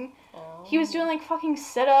taping, he was doing, like, fucking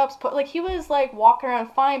sit-ups, he was, like, walking around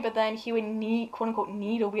fine, but then he would quote-unquote,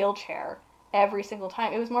 need a wheelchair every single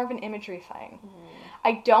time. It was more of an imagery thing.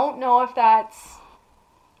 I don't know if that's,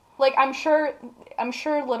 like, I'm sure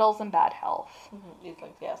Little's in bad health. He's,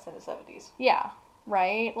 like, yes, in his 70s. Yeah,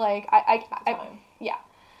 right? Like, yeah.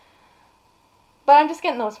 But I'm just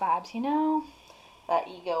getting those vibes, you know? That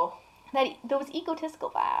ego. Those egotistical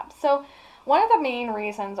vibes. So, one of the main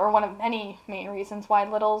reasons, or one of many main reasons why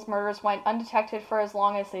Little's murders went undetected for as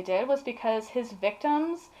long as they did was because his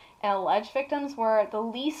victims and alleged victims were the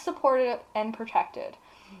least supported and protected.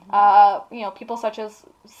 People such as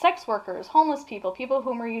sex workers, homeless people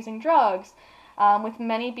who were using drugs, with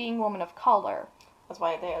many being women of color. That's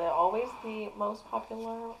why they're always the most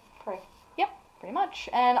popular prey. Yep. Pretty much.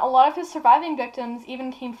 And a lot of his surviving victims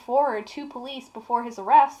even came forward to police before his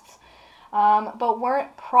arrests, but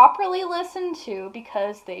weren't properly listened to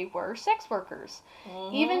because they were sex workers.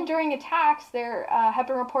 Even during attacks, there have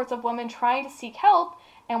been reports of women trying to seek help,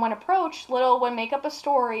 and when approached, Little would make up a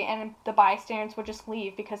story and the bystanders would just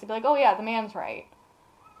leave because they'd be like, oh yeah, the man's right.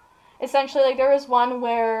 Essentially, like, there was one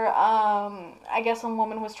where, I guess a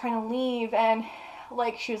woman was trying to leave and,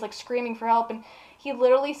 like, she was, like, screaming for help, and he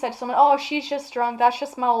literally said to someone, oh, she's just drunk, that's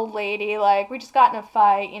just my old lady, like, we just got in a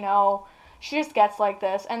fight, you know, she just gets like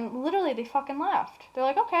this, and literally they fucking laughed. They're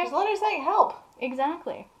like, okay. Just literally saying help.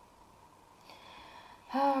 Exactly.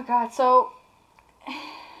 Oh, God, so,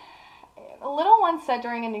 Little once said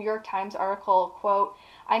during a New York Times article, quote,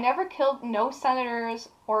 I never killed no senators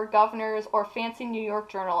or governors or fancy New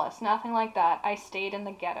York journalists, nothing like that, I stayed in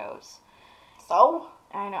the ghettos. So?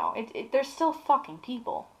 I know, there's still fucking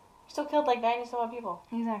people. Still killed like 90-some odd people.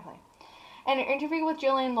 Exactly. In an interview with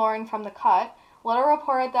Gillian Lauren from The Cut, Little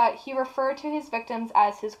reported that he referred to his victims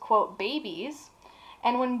as his, quote, babies,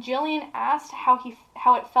 and when Gillian asked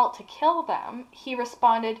how it felt to kill them, he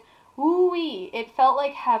responded, "Ooh-wee, it felt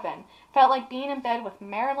like heaven. Felt like being in bed with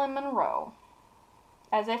Marilyn Monroe."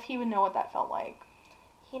 As if he would know what that felt like.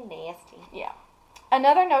 He nasty. Yeah.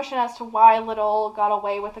 Another notion as to why Little got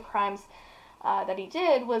away with the crimes that he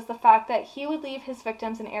did was the fact that he would leave his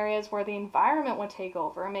victims in areas where the environment would take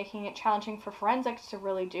over, making it challenging for forensics to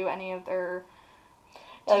really do any of their...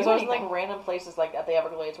 Yeah, there's always like random places like at the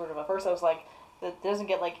Everglades where at first I was like, that doesn't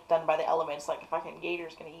get like done by the elements, like a fucking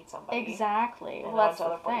gator's gonna eat somebody. Exactly. And well, that's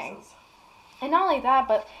the thing. Places. And not only that,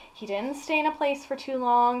 but he didn't stay in a place for too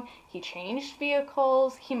long. He changed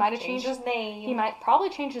vehicles. He might have changed his name. He might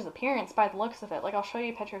probably change his appearance by the looks of it. Like, I'll show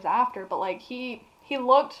you pictures after, but like he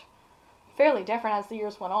looked fairly different as the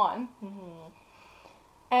years went on. Mm-hmm.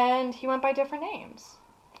 And he went by different names.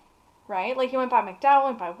 Right? Like, he went by McDowell,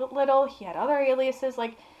 went by Little. He had other aliases.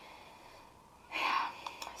 Like,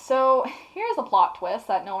 so here's a plot twist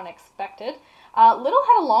that no one expected. Little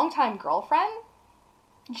had a longtime girlfriend,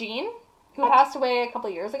 Jean, who passed away a couple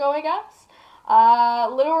years ago, I guess.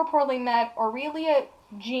 Little reportedly met Aurelia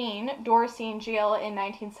Jean Dorsey in jail in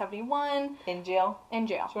 1971. In jail? In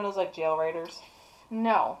jail. She one of those, like, jail raiders?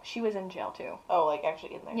 No, she was in jail, too. Oh, like,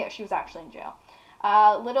 actually in there? Yeah, she was actually in jail.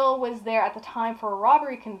 Little was there at the time for a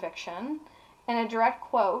robbery conviction, and a direct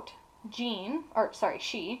quote, she,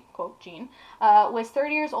 quote, Jean, was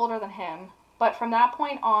 30 years older than him, but from that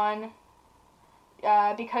point on,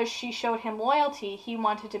 because she showed him loyalty, he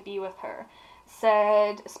wanted to be with her,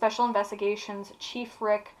 said Special Investigations Chief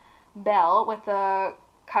Rick Bell with the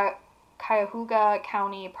Cuyahoga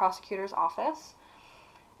County Prosecutor's Office.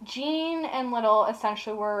 Jean and Little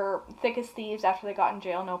essentially were thick as thieves after they got in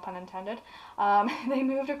jail, no pun intended. They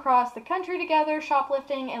moved across the country together,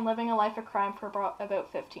 shoplifting and living a life of crime for about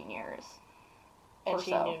 15 years. And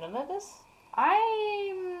she knew none of this?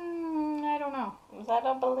 I don't know. I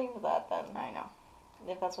don't believe that then. I know.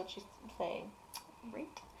 If that's what she's saying.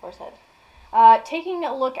 Right. Or said. Taking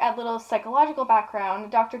a look at Little's psychological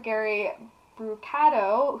background, Dr. Gary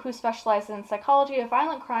Brucato, who specializes in psychology of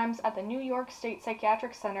violent crimes at the New York State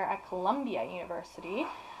Psychiatric Center at Columbia University,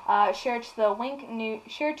 shared to Wink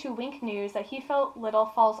News that he felt Little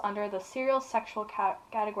falls under the serial sexual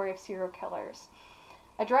category of serial killers.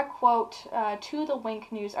 A direct quote to the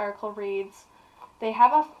Wink News article reads, They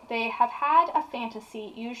have had a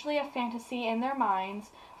fantasy, usually a fantasy in their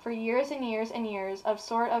minds, for years and years and years of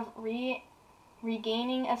sort of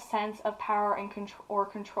regaining a sense of power and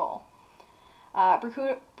control. Oh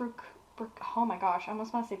my gosh, I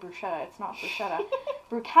almost want to say bruschetta. It's not bruschetta.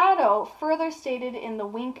 Brucato further stated in the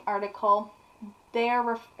Wink article,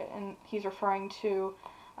 and he's referring to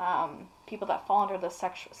people that fall under the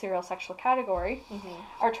serial sexual category,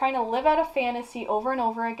 are trying to live out a fantasy over and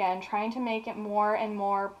over again, trying to make it more and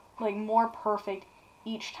more, more perfect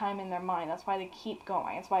each time in their mind. That's why they keep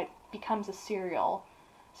going. That's why it becomes a serial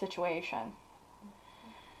situation.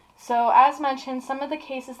 So, as mentioned, some of the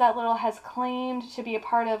cases that Little has claimed to be a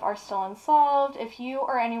part of are still unsolved. If you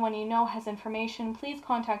or anyone you know has information, please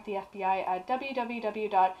contact the FBI at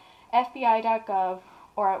www.fbi.gov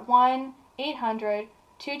or at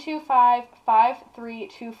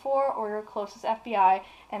 1-800-225-5324 or your closest FBI.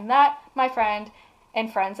 And that, my friend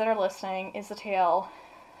and friends that are listening, is the tale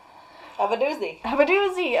of a doozy.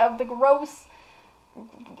 Of the gross,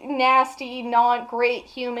 nasty, not great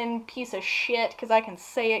human piece of shit, because I can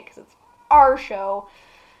say it because it's our show.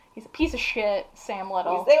 He's a piece of shit, Sam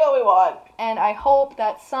Little. We say what we want. And I hope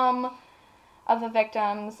that some of the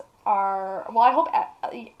victims are, well, I hope,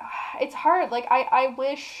 it's hard, I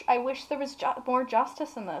wish there was more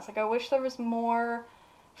justice in this. I wish there was more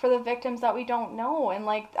for the victims that we don't know. And,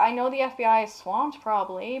 I know the FBI is swamped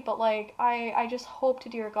probably, but, I just hope to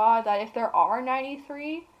dear God that if there are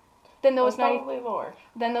 93... Then those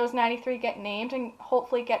 93 get named and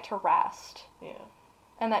hopefully get to rest. Yeah.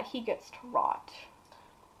 And that he gets to rot.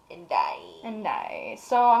 And die.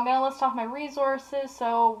 So I'm going to list off my resources.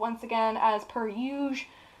 So once again, as per usual,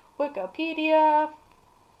 Wikipedia,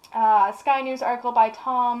 Sky News article by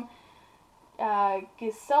Tom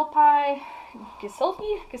Giuseppe,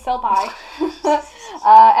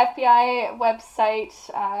 FBI website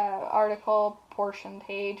article portion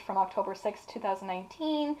page from October 6,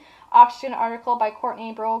 2019. Oxygen article by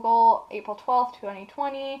Courtney Brogel, April 12th,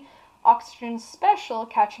 2020. Oxygen special,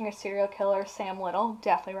 Catching a Serial Killer, Sam Little.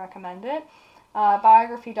 Definitely recommend it.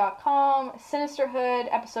 Biography.com. Sinisterhood,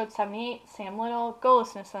 episode 78, Sam Little. Go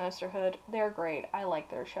listen to Sinisterhood. They're great. I like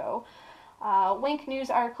their show. Wink News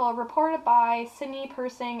article reported by Sydney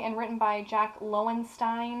Persing and written by Jack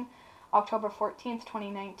Lowenstein, October 14th,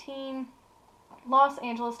 2019. Los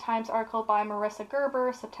Angeles Times article by Marissa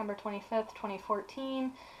Gerber, September 25th,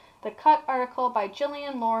 2014. The Cut article by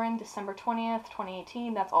Jillian Lauren, December 20th,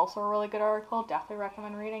 2018. That's also a really good article. Definitely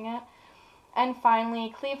recommend reading it. And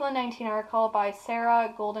finally, Cleveland 19 article by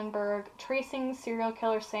Sarah Goldenberg, tracing serial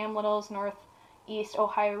killer Sam Little's Northeast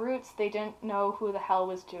Ohio roots. They didn't know who the hell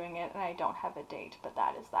was doing it, and I don't have a date, but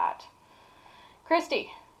that is that.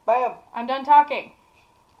 Christy. Bam. I'm done talking.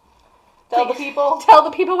 Tell the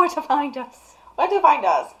people where to find us. Where to find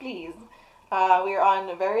us, please. We are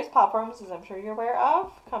on various platforms, as I'm sure you're aware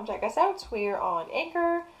of. Come check us out. We are on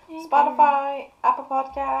Anchor, Spotify, Apple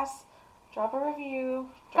Podcasts. Drop a review.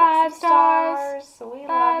 Drop 5 stars. We 5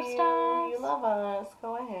 love you. stars. You love us.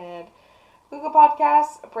 Go ahead. Google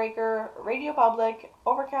Podcasts, Breaker, Radio Public,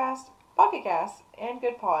 Overcast, Pocket Cast, and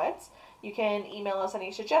Good Pods. You can email us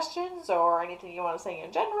any suggestions or anything you want to say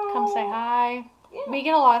in general. Come say hi. Yeah. We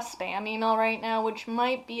get a lot of spam email right now, which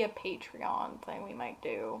might be a Patreon thing we might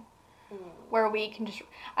do. Where we can just...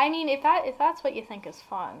 I mean, if that's what you think is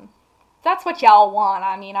fun. If that's what y'all want.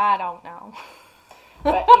 I mean, I don't know.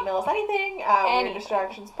 But email us anything. Weird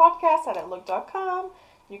Distractions Podcast at outlook.com.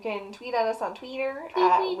 You can tweet at us on Twitter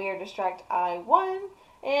at WeirdDistractI1.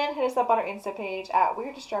 And hit us up on our Insta page at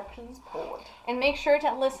Weird Distractions Pod. And make sure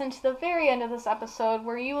to listen to the very end of this episode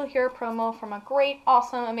where you will hear a promo from a great,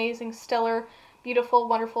 awesome, amazing, stellar, beautiful,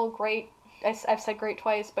 wonderful, great, I've said great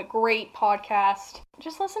twice, but great podcast.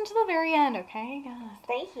 Just listen to the very end, okay? God.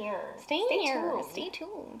 Stay here. Stay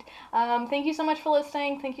tuned. Thank you so much for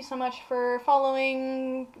listening. Thank you so much for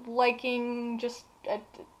following, liking, just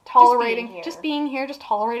tolerating, just being here, just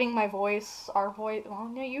tolerating my voice, our voice. Well,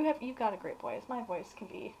 no, you've got a great voice. My voice can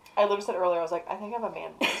be. I literally said earlier, I was like, I think I have a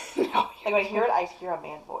man voice. No, like when I hear it, I hear a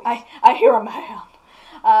man voice. I hear a man.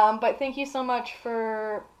 But thank you so much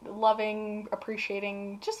for loving,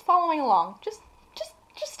 appreciating, just following along, just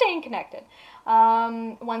staying connected.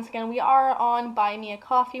 Once again, we are on Buy Me a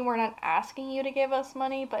Coffee. We're not asking you to give us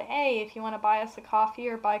money, but hey, if you want to buy us a coffee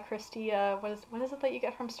or buy Christy, what is it that you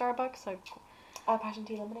get from Starbucks? Passion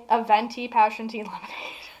tea lemonade. A venti passion tea lemonade.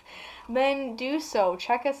 Then do so.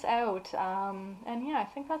 Check us out. And yeah, I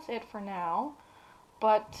think that's it for now.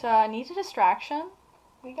 But need a distraction?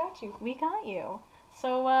 We got you. We got you.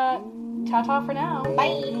 So, ta-ta for now.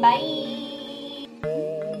 Bye. Bye.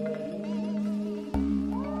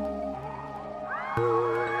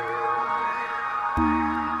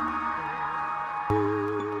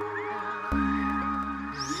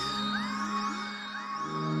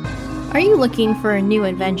 Are you looking for a new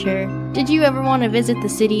adventure? Did you ever want to visit the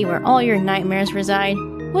city where all your nightmares reside?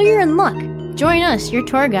 Well, you're in luck. Join us, your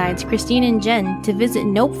tour guides, Christine and Jen, to visit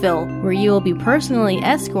Nopeville, where you will be personally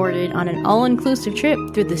escorted on an all-inclusive trip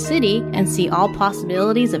through the city and see all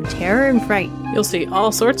possibilities of terror and fright. You'll see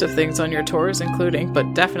all sorts of things on your tours, including,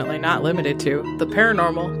 but definitely not limited to, the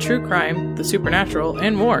paranormal, true crime, the supernatural,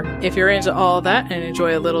 and more. If you're into all that and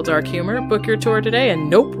enjoy a little dark humor, book your tour today and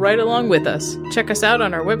nope right along with us. Check us out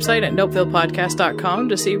on our website at nopevillepodcast.com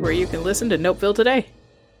to see where you can listen to Nopeville today.